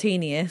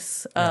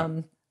spontaneous.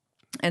 And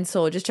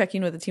so just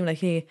checking with the team, like,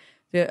 hey,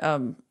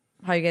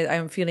 how you guys,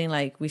 I'm feeling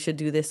like we should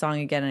do this song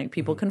again, and like,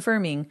 people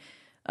confirming.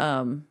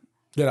 Yeah,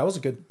 that was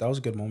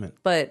a good moment.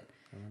 But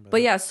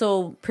yeah,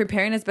 so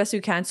preparing as best we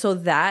can, so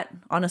that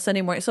on a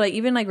Sunday morning, so like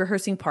even like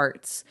rehearsing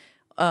parts,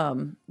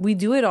 we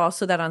do it all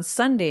so that on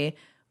Sunday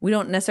we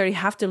don't necessarily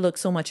have to look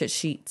so much at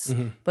sheets,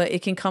 but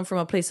it can come from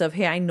a place of,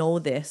 hey, I know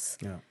this,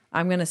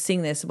 I'm gonna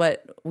sing this,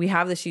 but we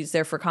have the sheets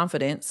there for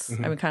confidence.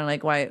 I mean, kind of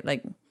like why,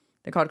 like,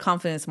 they're called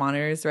confidence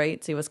monitors,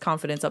 right? So it was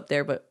confidence up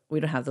there, but we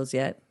don't have those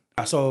yet.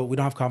 So we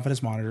don't have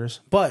confidence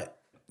monitors, but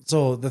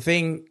so the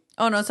thing.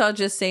 Oh no, so I was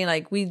just saying,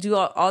 like, we do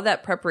all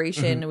that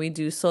preparation we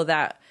do so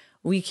that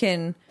we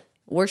can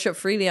worship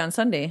freely on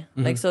Sunday,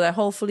 like, so that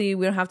hopefully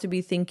we don't have to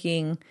be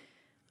thinking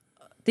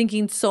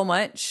so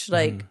much,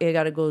 like, hey, I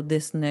got to go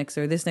this next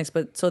or this next,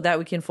 but so that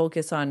we can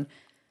focus on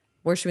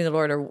worshiping the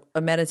Lord,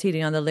 or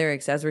meditating on the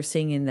lyrics as we're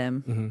singing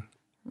them.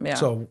 Yeah.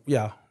 So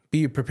yeah,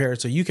 be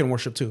prepared so you can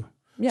worship too.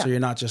 Yeah. So you're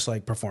not just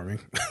like performing.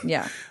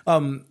 Yeah.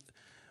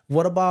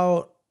 What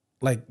about,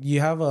 like, you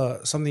have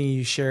something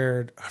you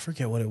shared, I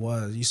forget what it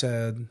was. You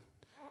said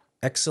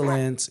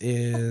excellence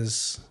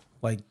is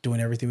like doing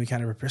everything we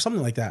can to prepare,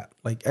 something like that.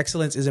 Like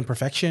excellence isn't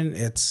perfection.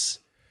 It's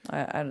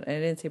I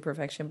didn't say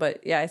perfection,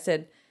 but yeah, I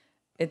said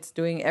it's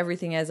doing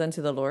everything as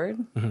unto the Lord.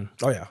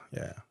 oh yeah.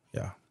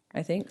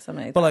 I think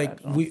something like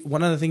But that. like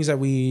one of the things that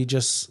we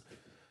just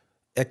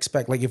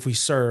expect, like if we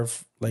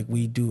serve, like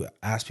we do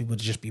ask people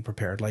to just be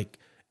prepared. Like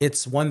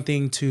it's one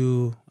thing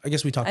to, I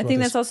guess we talked about I think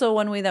this. that's also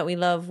one way that we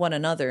love one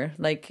another,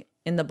 like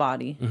in the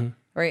body,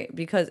 right?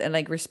 Because, and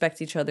like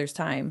respect each other's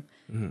time.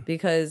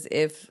 Because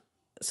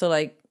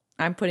like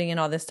I'm putting in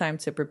all this time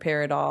to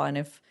prepare it all. And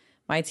if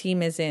my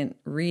team isn't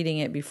reading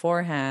it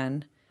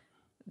beforehand,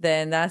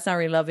 then that's not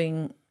really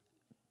loving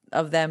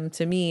of them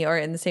to me. Or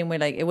in the same way,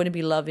 like it wouldn't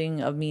be loving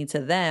of me to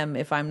them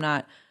if I'm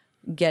not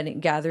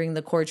gathering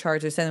the chord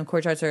charts or sending them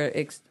chord charts or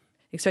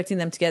expecting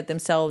them to get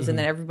themselves. And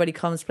then everybody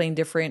comes playing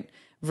different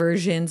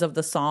versions of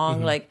the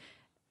song. Like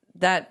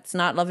that's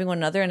not loving one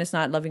another, and it's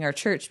not loving our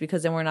church,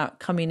 because then we're not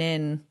coming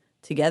in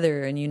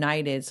together and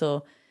united.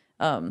 So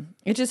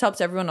it just helps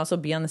everyone also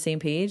be on the same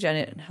page, and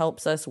it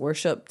helps us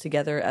worship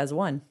together as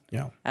one,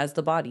 as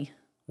the body.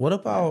 What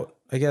about,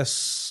 I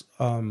guess,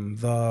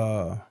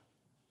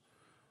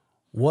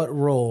 what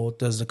role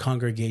does the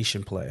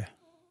congregation play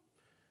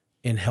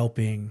in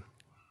helping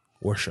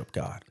worship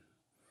God?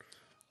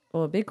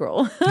 Well, a big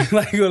role.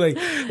 like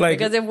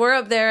Because if we're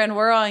up there and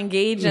we're all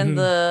engaged in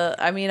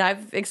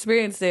I've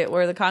experienced it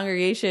where the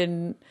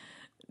congregation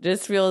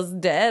just feels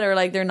dead, or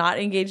like they're not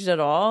engaged at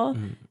all.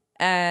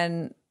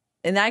 And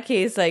in that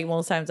case, like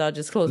most times I'll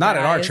just close my eyes.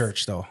 Not at our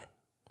church though.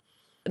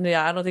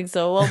 Yeah, I don't think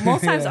so. Well,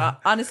 most times,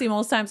 honestly,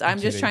 I'm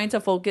just trying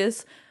to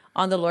focus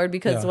on the Lord,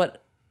 because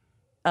what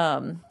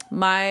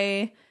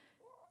my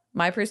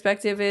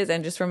perspective is,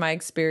 and just from my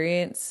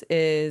experience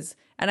is,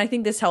 and I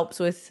think this helps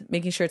with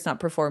making sure it's not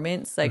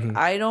performance. Like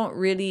I don't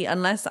really,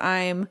 unless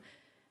I'm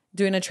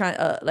doing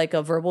like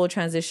a verbal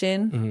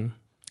transition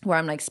where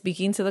I'm like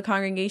speaking to the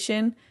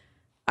congregation,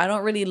 I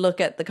don't really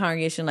look at the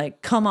congregation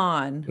like, come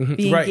on,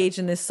 be engaged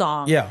in this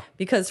song. Yeah.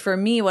 Because for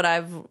me, what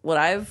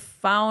I've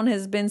found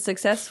has been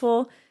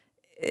successful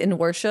in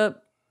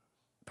worship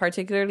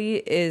particularly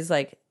is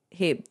like,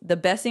 hey, the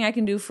best thing I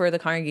can do for the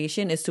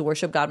congregation is to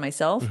worship God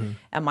myself.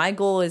 And my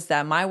goal is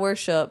that my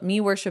worship,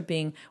 me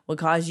worshiping, will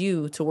cause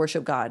you to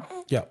worship God.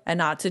 Yeah. And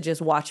not to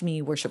just watch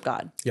me worship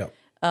God. Yeah.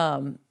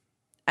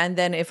 And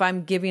then if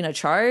I'm giving a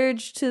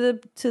charge to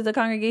the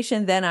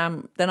congregation, then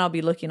I'll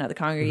be looking at the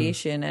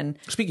congregation and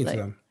Speaking to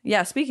them.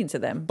 Yeah, speaking to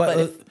them.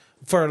 But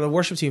for the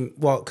worship team,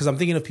 well, because I'm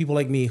thinking of people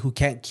like me who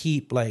can't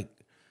keep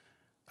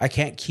I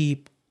can't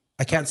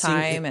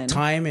sing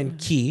time and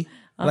key.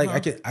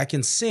 Like I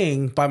can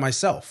sing by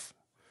myself,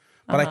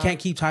 but I can't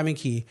keep time and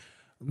key.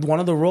 One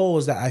of the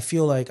roles that I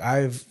feel like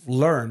I've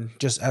learned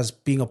just as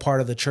being a part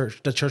of the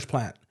church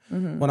plant,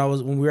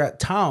 when we were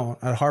at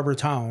Harbor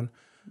Town,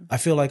 I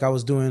feel like I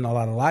was doing a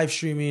lot of live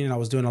streaming and I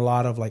was doing a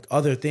lot of like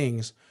other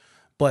things.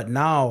 But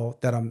now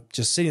that I'm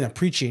just sitting there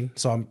preaching,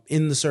 so I'm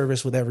in the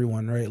service with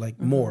everyone, right?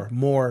 Like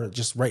more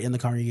just right in the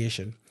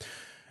congregation,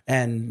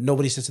 and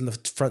nobody sits in the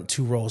front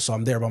two rows, so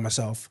I'm there by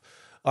myself.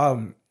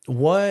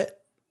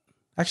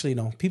 Actually,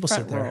 no, people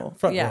sit there.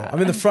 Front row.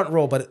 I'm in the front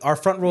row, but our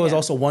front row is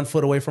also 1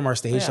 foot away from our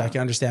stage, so I can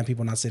understand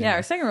people not sitting there.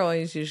 Our second row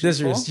is usually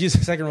full.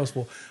 Second row is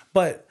full.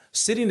 But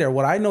sitting there,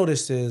 what I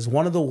noticed is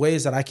one of the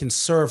ways that I can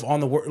serve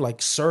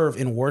serve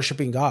in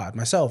worshiping God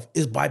myself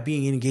is by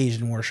being engaged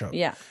in worship.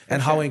 Yeah.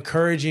 And how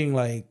encouraging,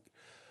 like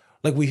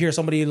we hear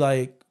somebody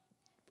like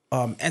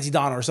Auntie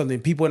Donna or something,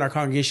 people in our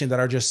congregation that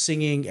are just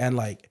singing and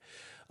like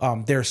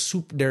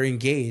they're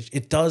engaged.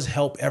 It does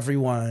help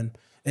everyone.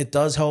 It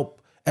does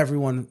help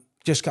everyone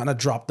just kind of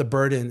drop the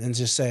burden and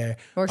just say,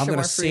 I'm going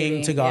to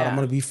sing to God. I'm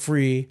going to be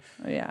free.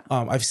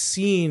 I've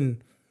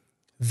seen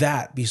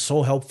that be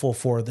so helpful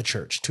for the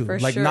church too.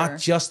 Not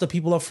just the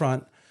people up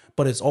front,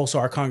 but it's also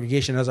our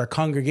congregation. As our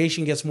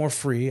congregation gets more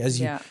free,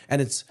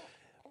 and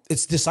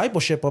it's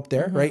discipleship up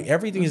there, right?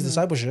 Everything is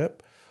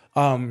discipleship.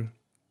 All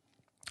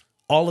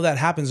of that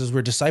happens as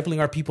we're discipling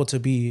our people to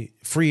be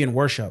free in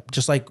worship,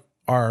 just like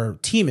our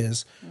team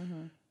is.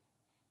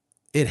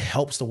 It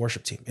helps the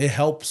worship team. It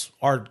helps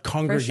our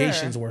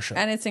congregation's worship.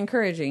 And it's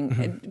encouraging.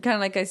 Kind of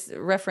like I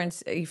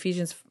referenced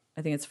Ephesians,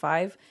 I think it's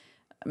 5,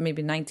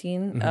 maybe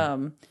 19,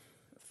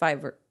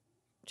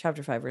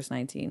 chapter 5, verse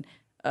 19,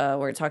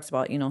 where it talks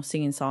about,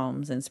 singing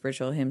psalms and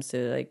spiritual hymns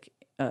to like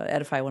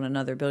edify one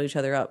another, build each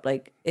other up.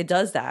 Like it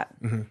does that.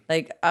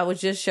 Like I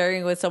was just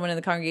sharing with someone in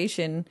the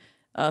congregation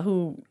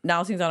who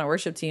now sings on our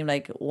worship team.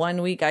 Like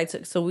 1 week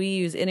so we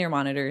use in-ear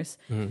monitors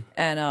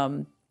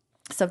and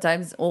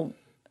sometimes,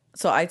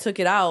 so I took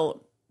it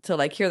out to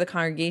like hear the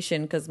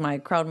congregation because my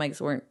crowd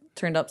mics weren't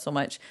turned up so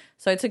much.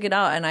 So I took it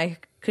out and I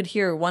could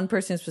hear one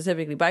person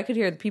specifically, but I could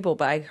hear the people,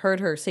 but I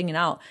heard her singing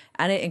out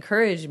and it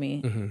encouraged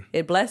me.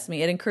 It blessed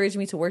me. It encouraged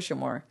me to worship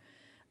more.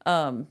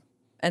 And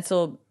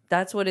so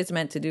that's what it's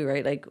meant to do,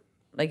 right?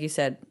 Like you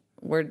said,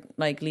 we're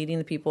like leading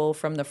the people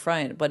from the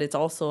front, but it's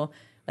also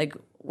like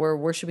we're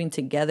worshiping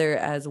together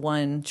as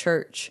one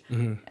church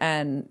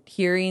and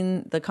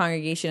hearing the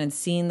congregation and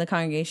seeing the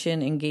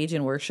congregation engage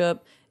in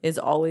worship is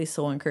always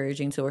so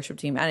encouraging to the worship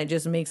team. And it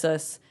just makes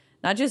us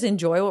not just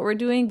enjoy what we're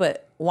doing,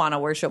 but want to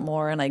worship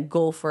more and like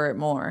go for it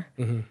more.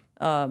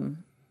 So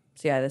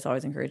yeah, that's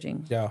always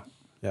encouraging. Yeah.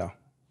 Yeah.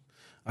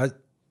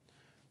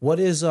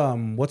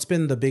 What's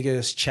been the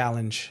biggest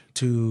challenge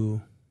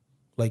to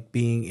like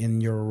being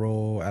in your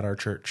role at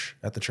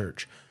the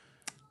church?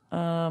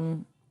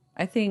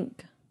 I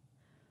think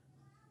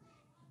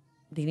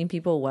leading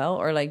people well,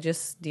 or like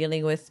just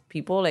dealing with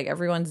people. Like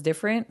everyone's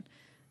different.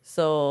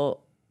 So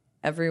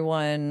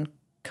everyone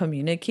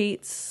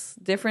communicates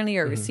differently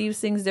or receives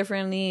things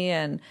differently.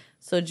 And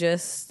so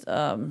just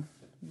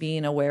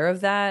being aware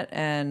of that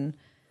and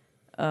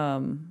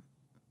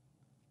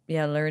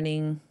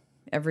learning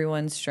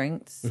everyone's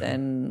strengths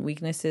and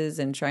weaknesses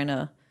and trying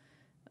to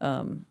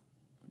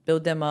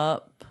build them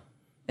up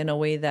in a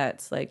way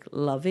that's like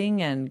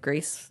loving and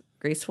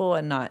graceful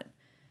and not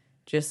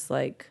just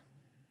like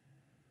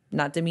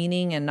not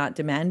demeaning and not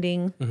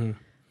demanding.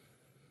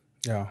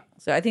 Yeah.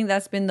 So I think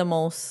that's been the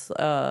most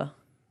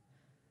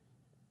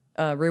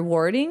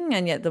rewarding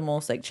and yet the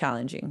most like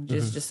challenging.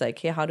 Just like,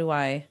 hey, how do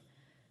I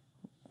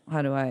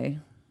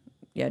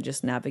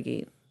just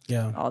navigate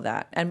all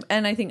that.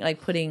 And I think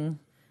like putting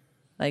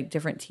like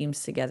different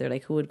teams together,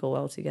 like who would go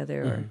well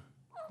together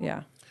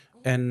or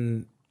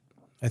And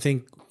I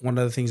think one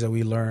of the things that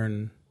we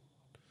learn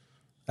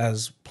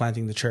as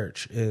planting the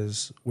church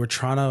is we're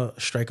trying to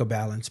strike a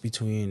balance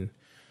between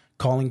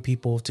calling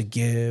people to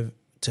give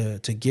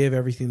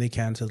everything they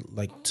can, to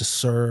like to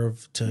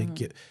serve, to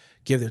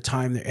give their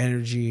time, their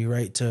energy,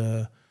 right,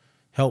 to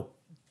help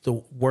the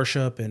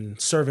worship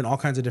and serve in all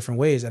kinds of different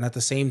ways, and at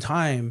the same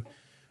time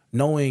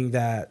knowing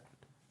that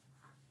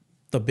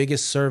the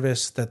biggest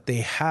service that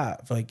they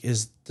have like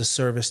is the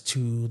service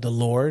to the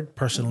Lord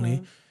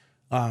personally,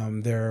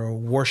 their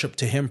worship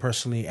to Him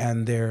personally,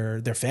 and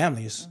their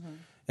families.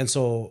 And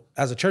so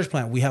as a church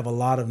plant, we have a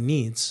lot of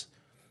needs,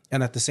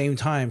 and at the same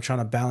time trying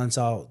to balance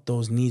out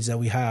those needs that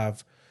we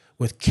have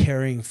with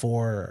caring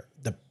for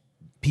the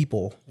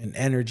people and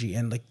energy,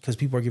 and like because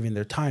people are giving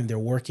their time, they're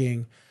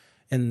working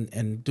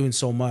and doing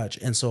so much,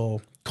 and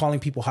so calling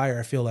people higher,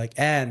 I feel like,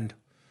 and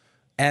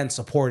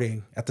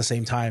supporting at the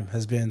same time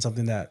has been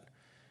something that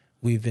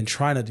we've been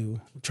trying to do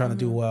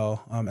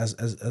well,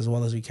 as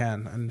well as we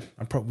can, and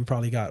we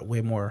probably got way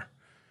more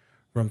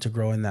room to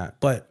grow in that.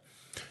 But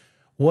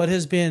what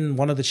has been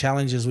one of the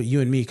challenges with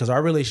you and me, because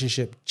our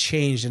relationship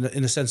changed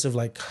in the sense of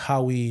like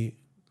how we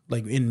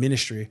like in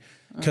ministry,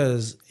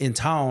 because in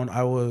town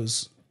I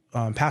was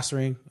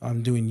pastoring,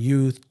 doing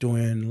youth,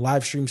 doing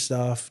live stream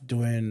stuff,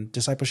 doing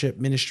discipleship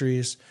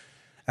ministries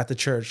at the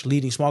church,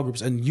 leading small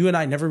groups, and you and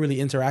I never really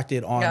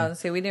interacted on. Yeah,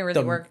 so we didn't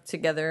really work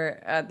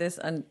together at this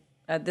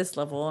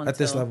level.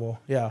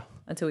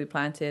 Until we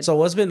planted. So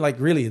what's been like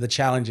really the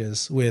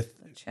challenges with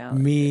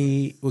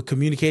me, with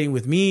communicating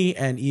with me,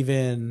 and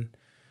even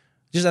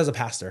just as a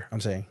pastor,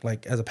 I'm saying,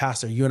 like as a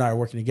pastor, you and I are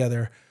working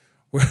together.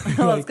 Well,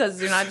 like, it's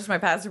because you're not just my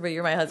pastor, but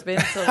you're my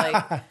husband. So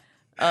like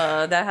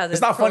that has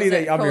it's not funny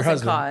that I'm your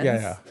husband.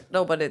 Yeah.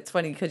 No, but it's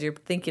funny because you're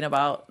thinking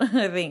about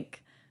I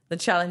think the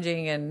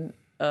challenging and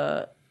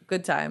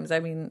good times. I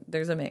mean,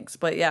 there's a mix,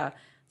 but yeah,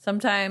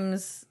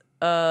 sometimes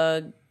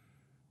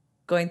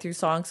going through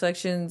song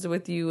sections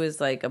with you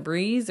is like a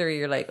breeze, or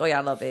you're like, oh yeah,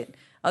 I love it.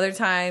 Other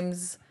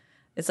times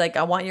it's like,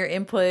 I want your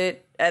input,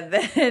 and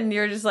then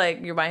you're just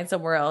like, your mind's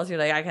somewhere else. You're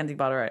like, I can't think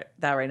about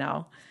that right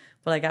now,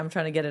 but like I'm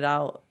trying to get it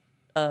out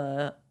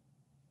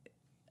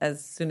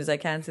as soon as I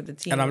can to the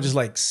team. And I'm just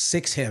like,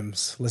 6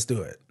 hymns, let's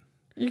do it.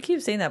 You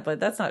keep saying that, but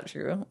that's not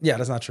true. Yeah,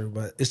 that's not true,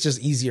 but it's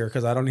just easier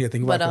because I don't need to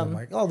think about it. I'm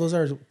like, oh, those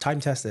are time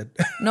tested.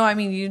 No, I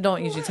mean, you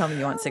don't usually tell me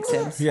you want 6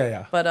 hymns.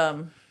 Yeah.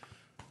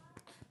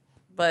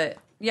 But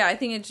yeah, I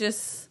think it's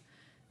just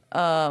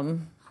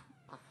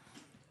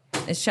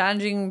it's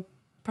challenging,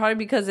 probably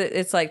because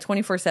it's like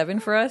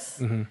 24/7 for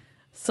us.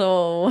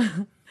 So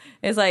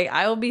it's like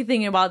I will be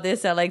thinking about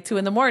this at like 2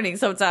 a.m.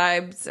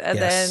 sometimes, and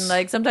then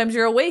like sometimes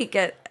you're awake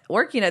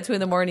working at 2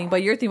 a.m,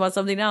 but you're thinking about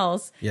something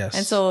else. Yes,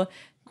 and so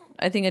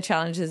I think a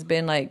challenge has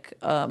been like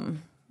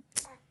trying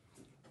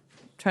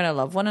to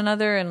love one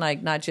another and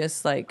like not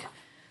just like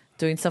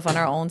doing stuff on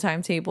our own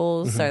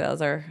timetables. Sorry, that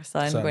was our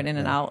son going in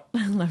and out.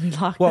 Let me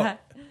lock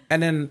that.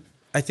 And then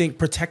I think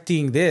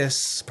protecting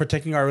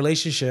our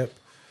relationship,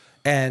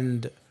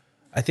 and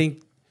I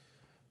think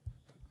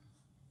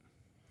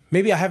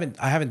maybe I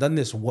haven't done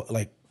this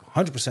like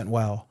 100%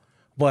 well,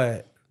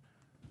 but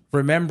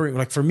remembering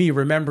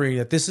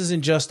that this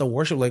isn't just a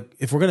worship. Like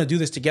if we're gonna do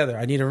this together,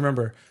 I need to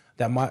remember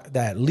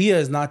that Leah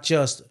is not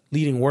just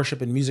leading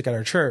worship and music at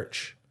our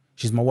church.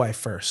 She's my wife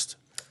first.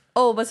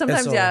 Oh, but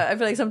sometimes, I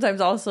feel like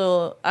sometimes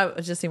also, I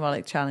was just thinking about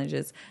like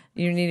challenges.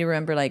 You need to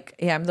remember, like,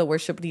 hey, I'm the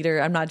worship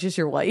leader. I'm not just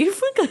your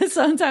wife. Because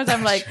sometimes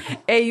I'm like,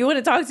 hey, you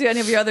wouldn't talk to any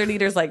of your other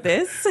leaders like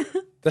this.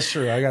 That's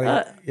true. I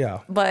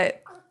gotta,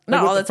 But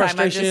not all the time.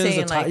 I'm just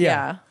saying, like,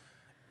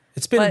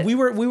 It's been, we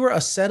were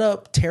a set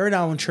up, tear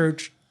down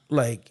church,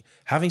 like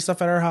having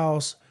stuff at our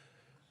house,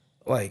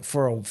 like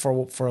for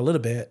a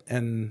little bit.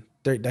 And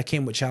that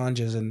came with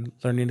challenges, and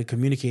learning to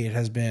communicate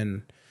has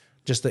been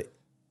just the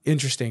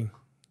interesting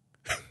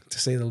to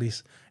say the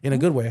least, in a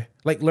good way.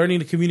 Like learning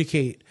to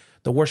communicate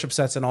the worship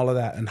sets and all of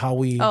that, and how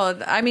we. Oh,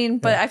 I mean,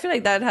 but I feel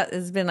like that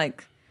has been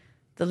like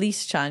the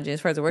least challenging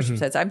as far as the worship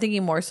sets. I'm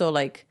thinking more so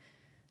like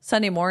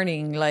Sunday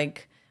morning,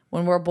 like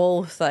when we're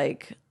both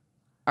like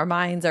our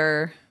minds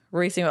are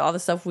racing with all the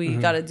stuff we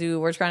got to do.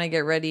 We're trying to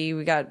get ready.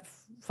 We got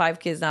 5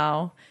 kids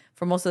now.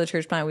 For most of the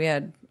church plant, we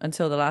had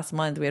until the last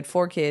month, we had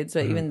 4 kids.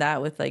 But even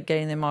that, with like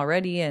getting them all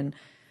ready, and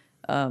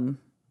from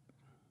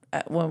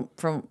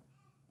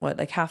what,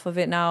 like half of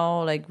it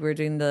now, like we're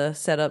doing the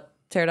setup,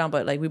 tear down,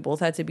 but like we both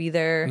had to be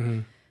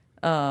there.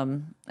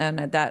 And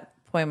at that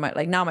point,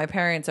 my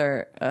parents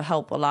are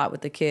help a lot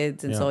with the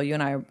kids, and so you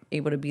and I are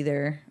able to be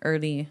there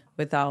early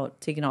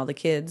without taking all the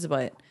kids.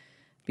 But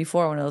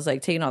before, when it was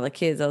like taking all the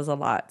kids, that was a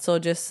lot. So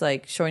just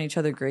like showing each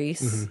other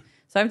grace.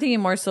 So I'm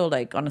thinking more so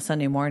like on a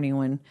Sunday morning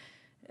when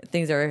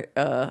things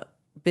are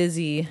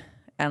busy,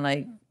 and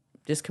like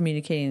just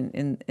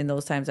communicating in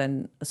those times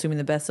and assuming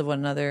the best of one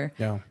another.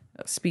 Yeah.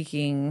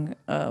 Speaking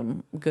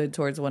good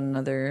towards one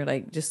another,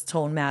 like just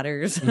tone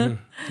matters.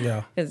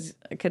 Yeah, because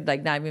I could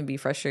like not even be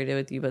frustrated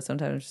with you, but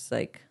sometimes just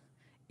like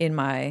in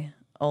my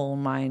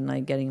own mind,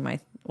 like getting my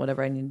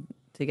whatever I need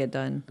to get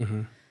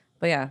done.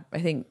 But yeah, I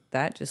think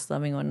that just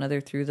loving one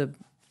another through the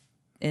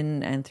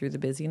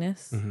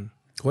busyness.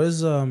 What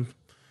is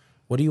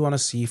what do you want to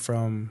see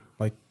from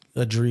like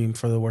a dream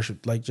for the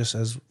worship, like just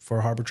as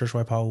for Harbor Church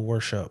White Powell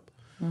worship?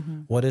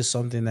 What is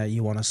something that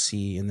you want to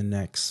see in the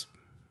next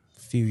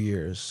few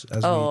years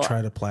as we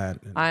try to plan?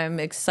 I'm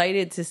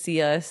excited to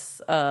see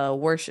us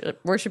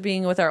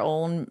worshiping with our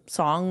own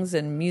songs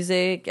and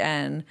music,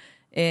 and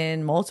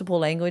in multiple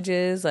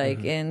languages,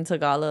 like in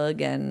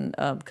Tagalog, and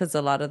because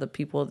a lot of the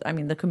people, I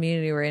mean, the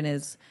community we're in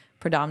is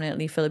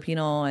predominantly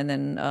Filipino, and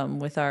then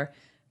with our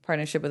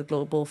partnership with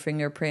Global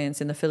Fingerprints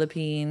in the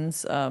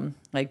Philippines,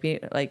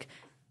 it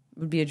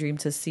would be a dream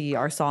to see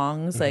our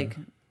songs like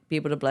be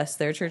able to bless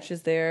their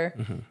churches there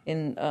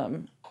in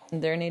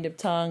their native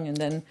tongue, and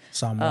then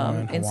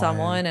in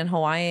Samoan and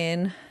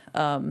Hawaiian.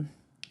 And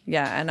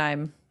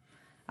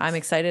I'm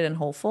excited and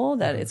hopeful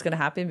that it's going to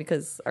happen,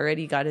 because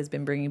already God has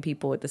been bringing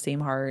people with the same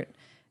heart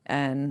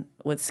and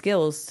with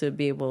skills to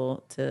be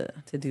able to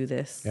do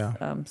this.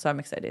 So I'm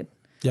excited.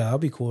 Yeah, that'll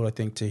be cool, I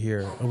think, to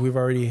hear. We've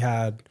already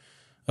had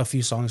a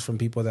few songs from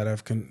people that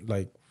have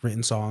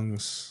written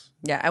songs.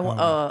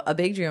 Yeah, a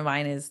big dream of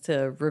mine is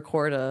to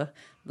record a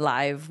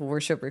live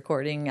worship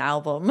recording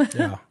album.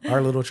 Yeah,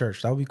 our little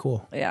church. That would be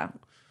cool. Yeah.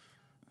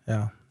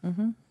 And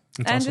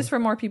awesome. Just for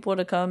more people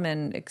to come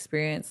and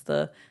experience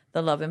the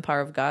love and power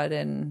of God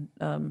and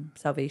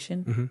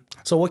salvation.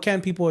 So what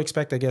can people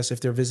expect, I guess, if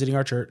they're visiting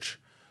our church?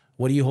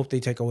 What do you hope they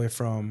take away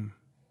from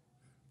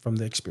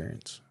the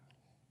experience?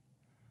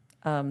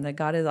 That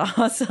God is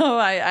awesome.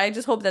 I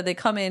just hope that they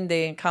come in,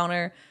 they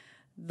encounter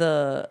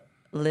the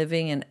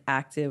living and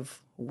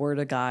active Word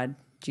of God,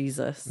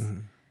 Jesus.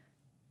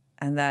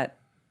 And that,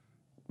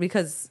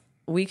 because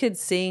we could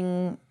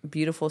sing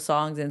beautiful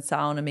songs and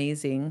sound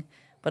amazing,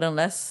 but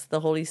unless the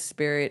Holy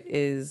Spirit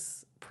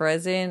is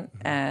present,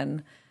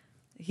 and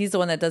He's the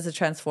one that does the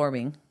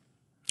transforming.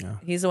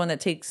 He's the one that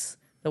takes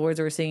the words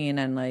that we're singing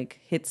and like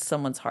hits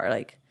someone's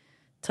heart,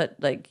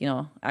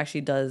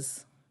 actually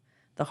does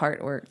the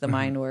heart work, the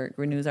mind work,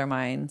 renews our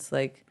minds.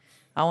 Like,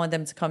 I want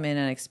them to come in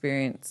and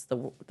experience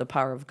the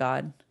power of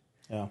God.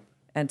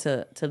 And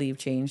to leave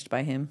changed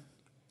by Him.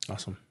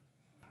 Awesome.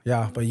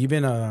 Yeah, but you've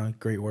been a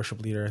great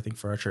worship leader, I think,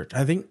 for our church.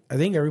 I think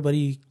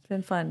everybody. It's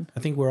been fun.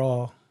 I think we're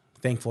all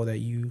thankful that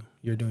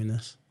you're doing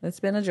this. It's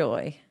been a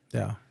joy.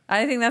 Yeah.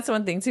 I think that's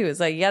one thing too. Is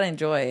like you gotta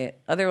enjoy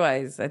it.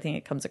 Otherwise, I think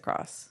it comes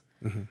across.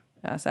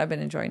 Yeah. So I've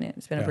been enjoying it.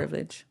 It's been a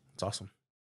privilege. It's awesome.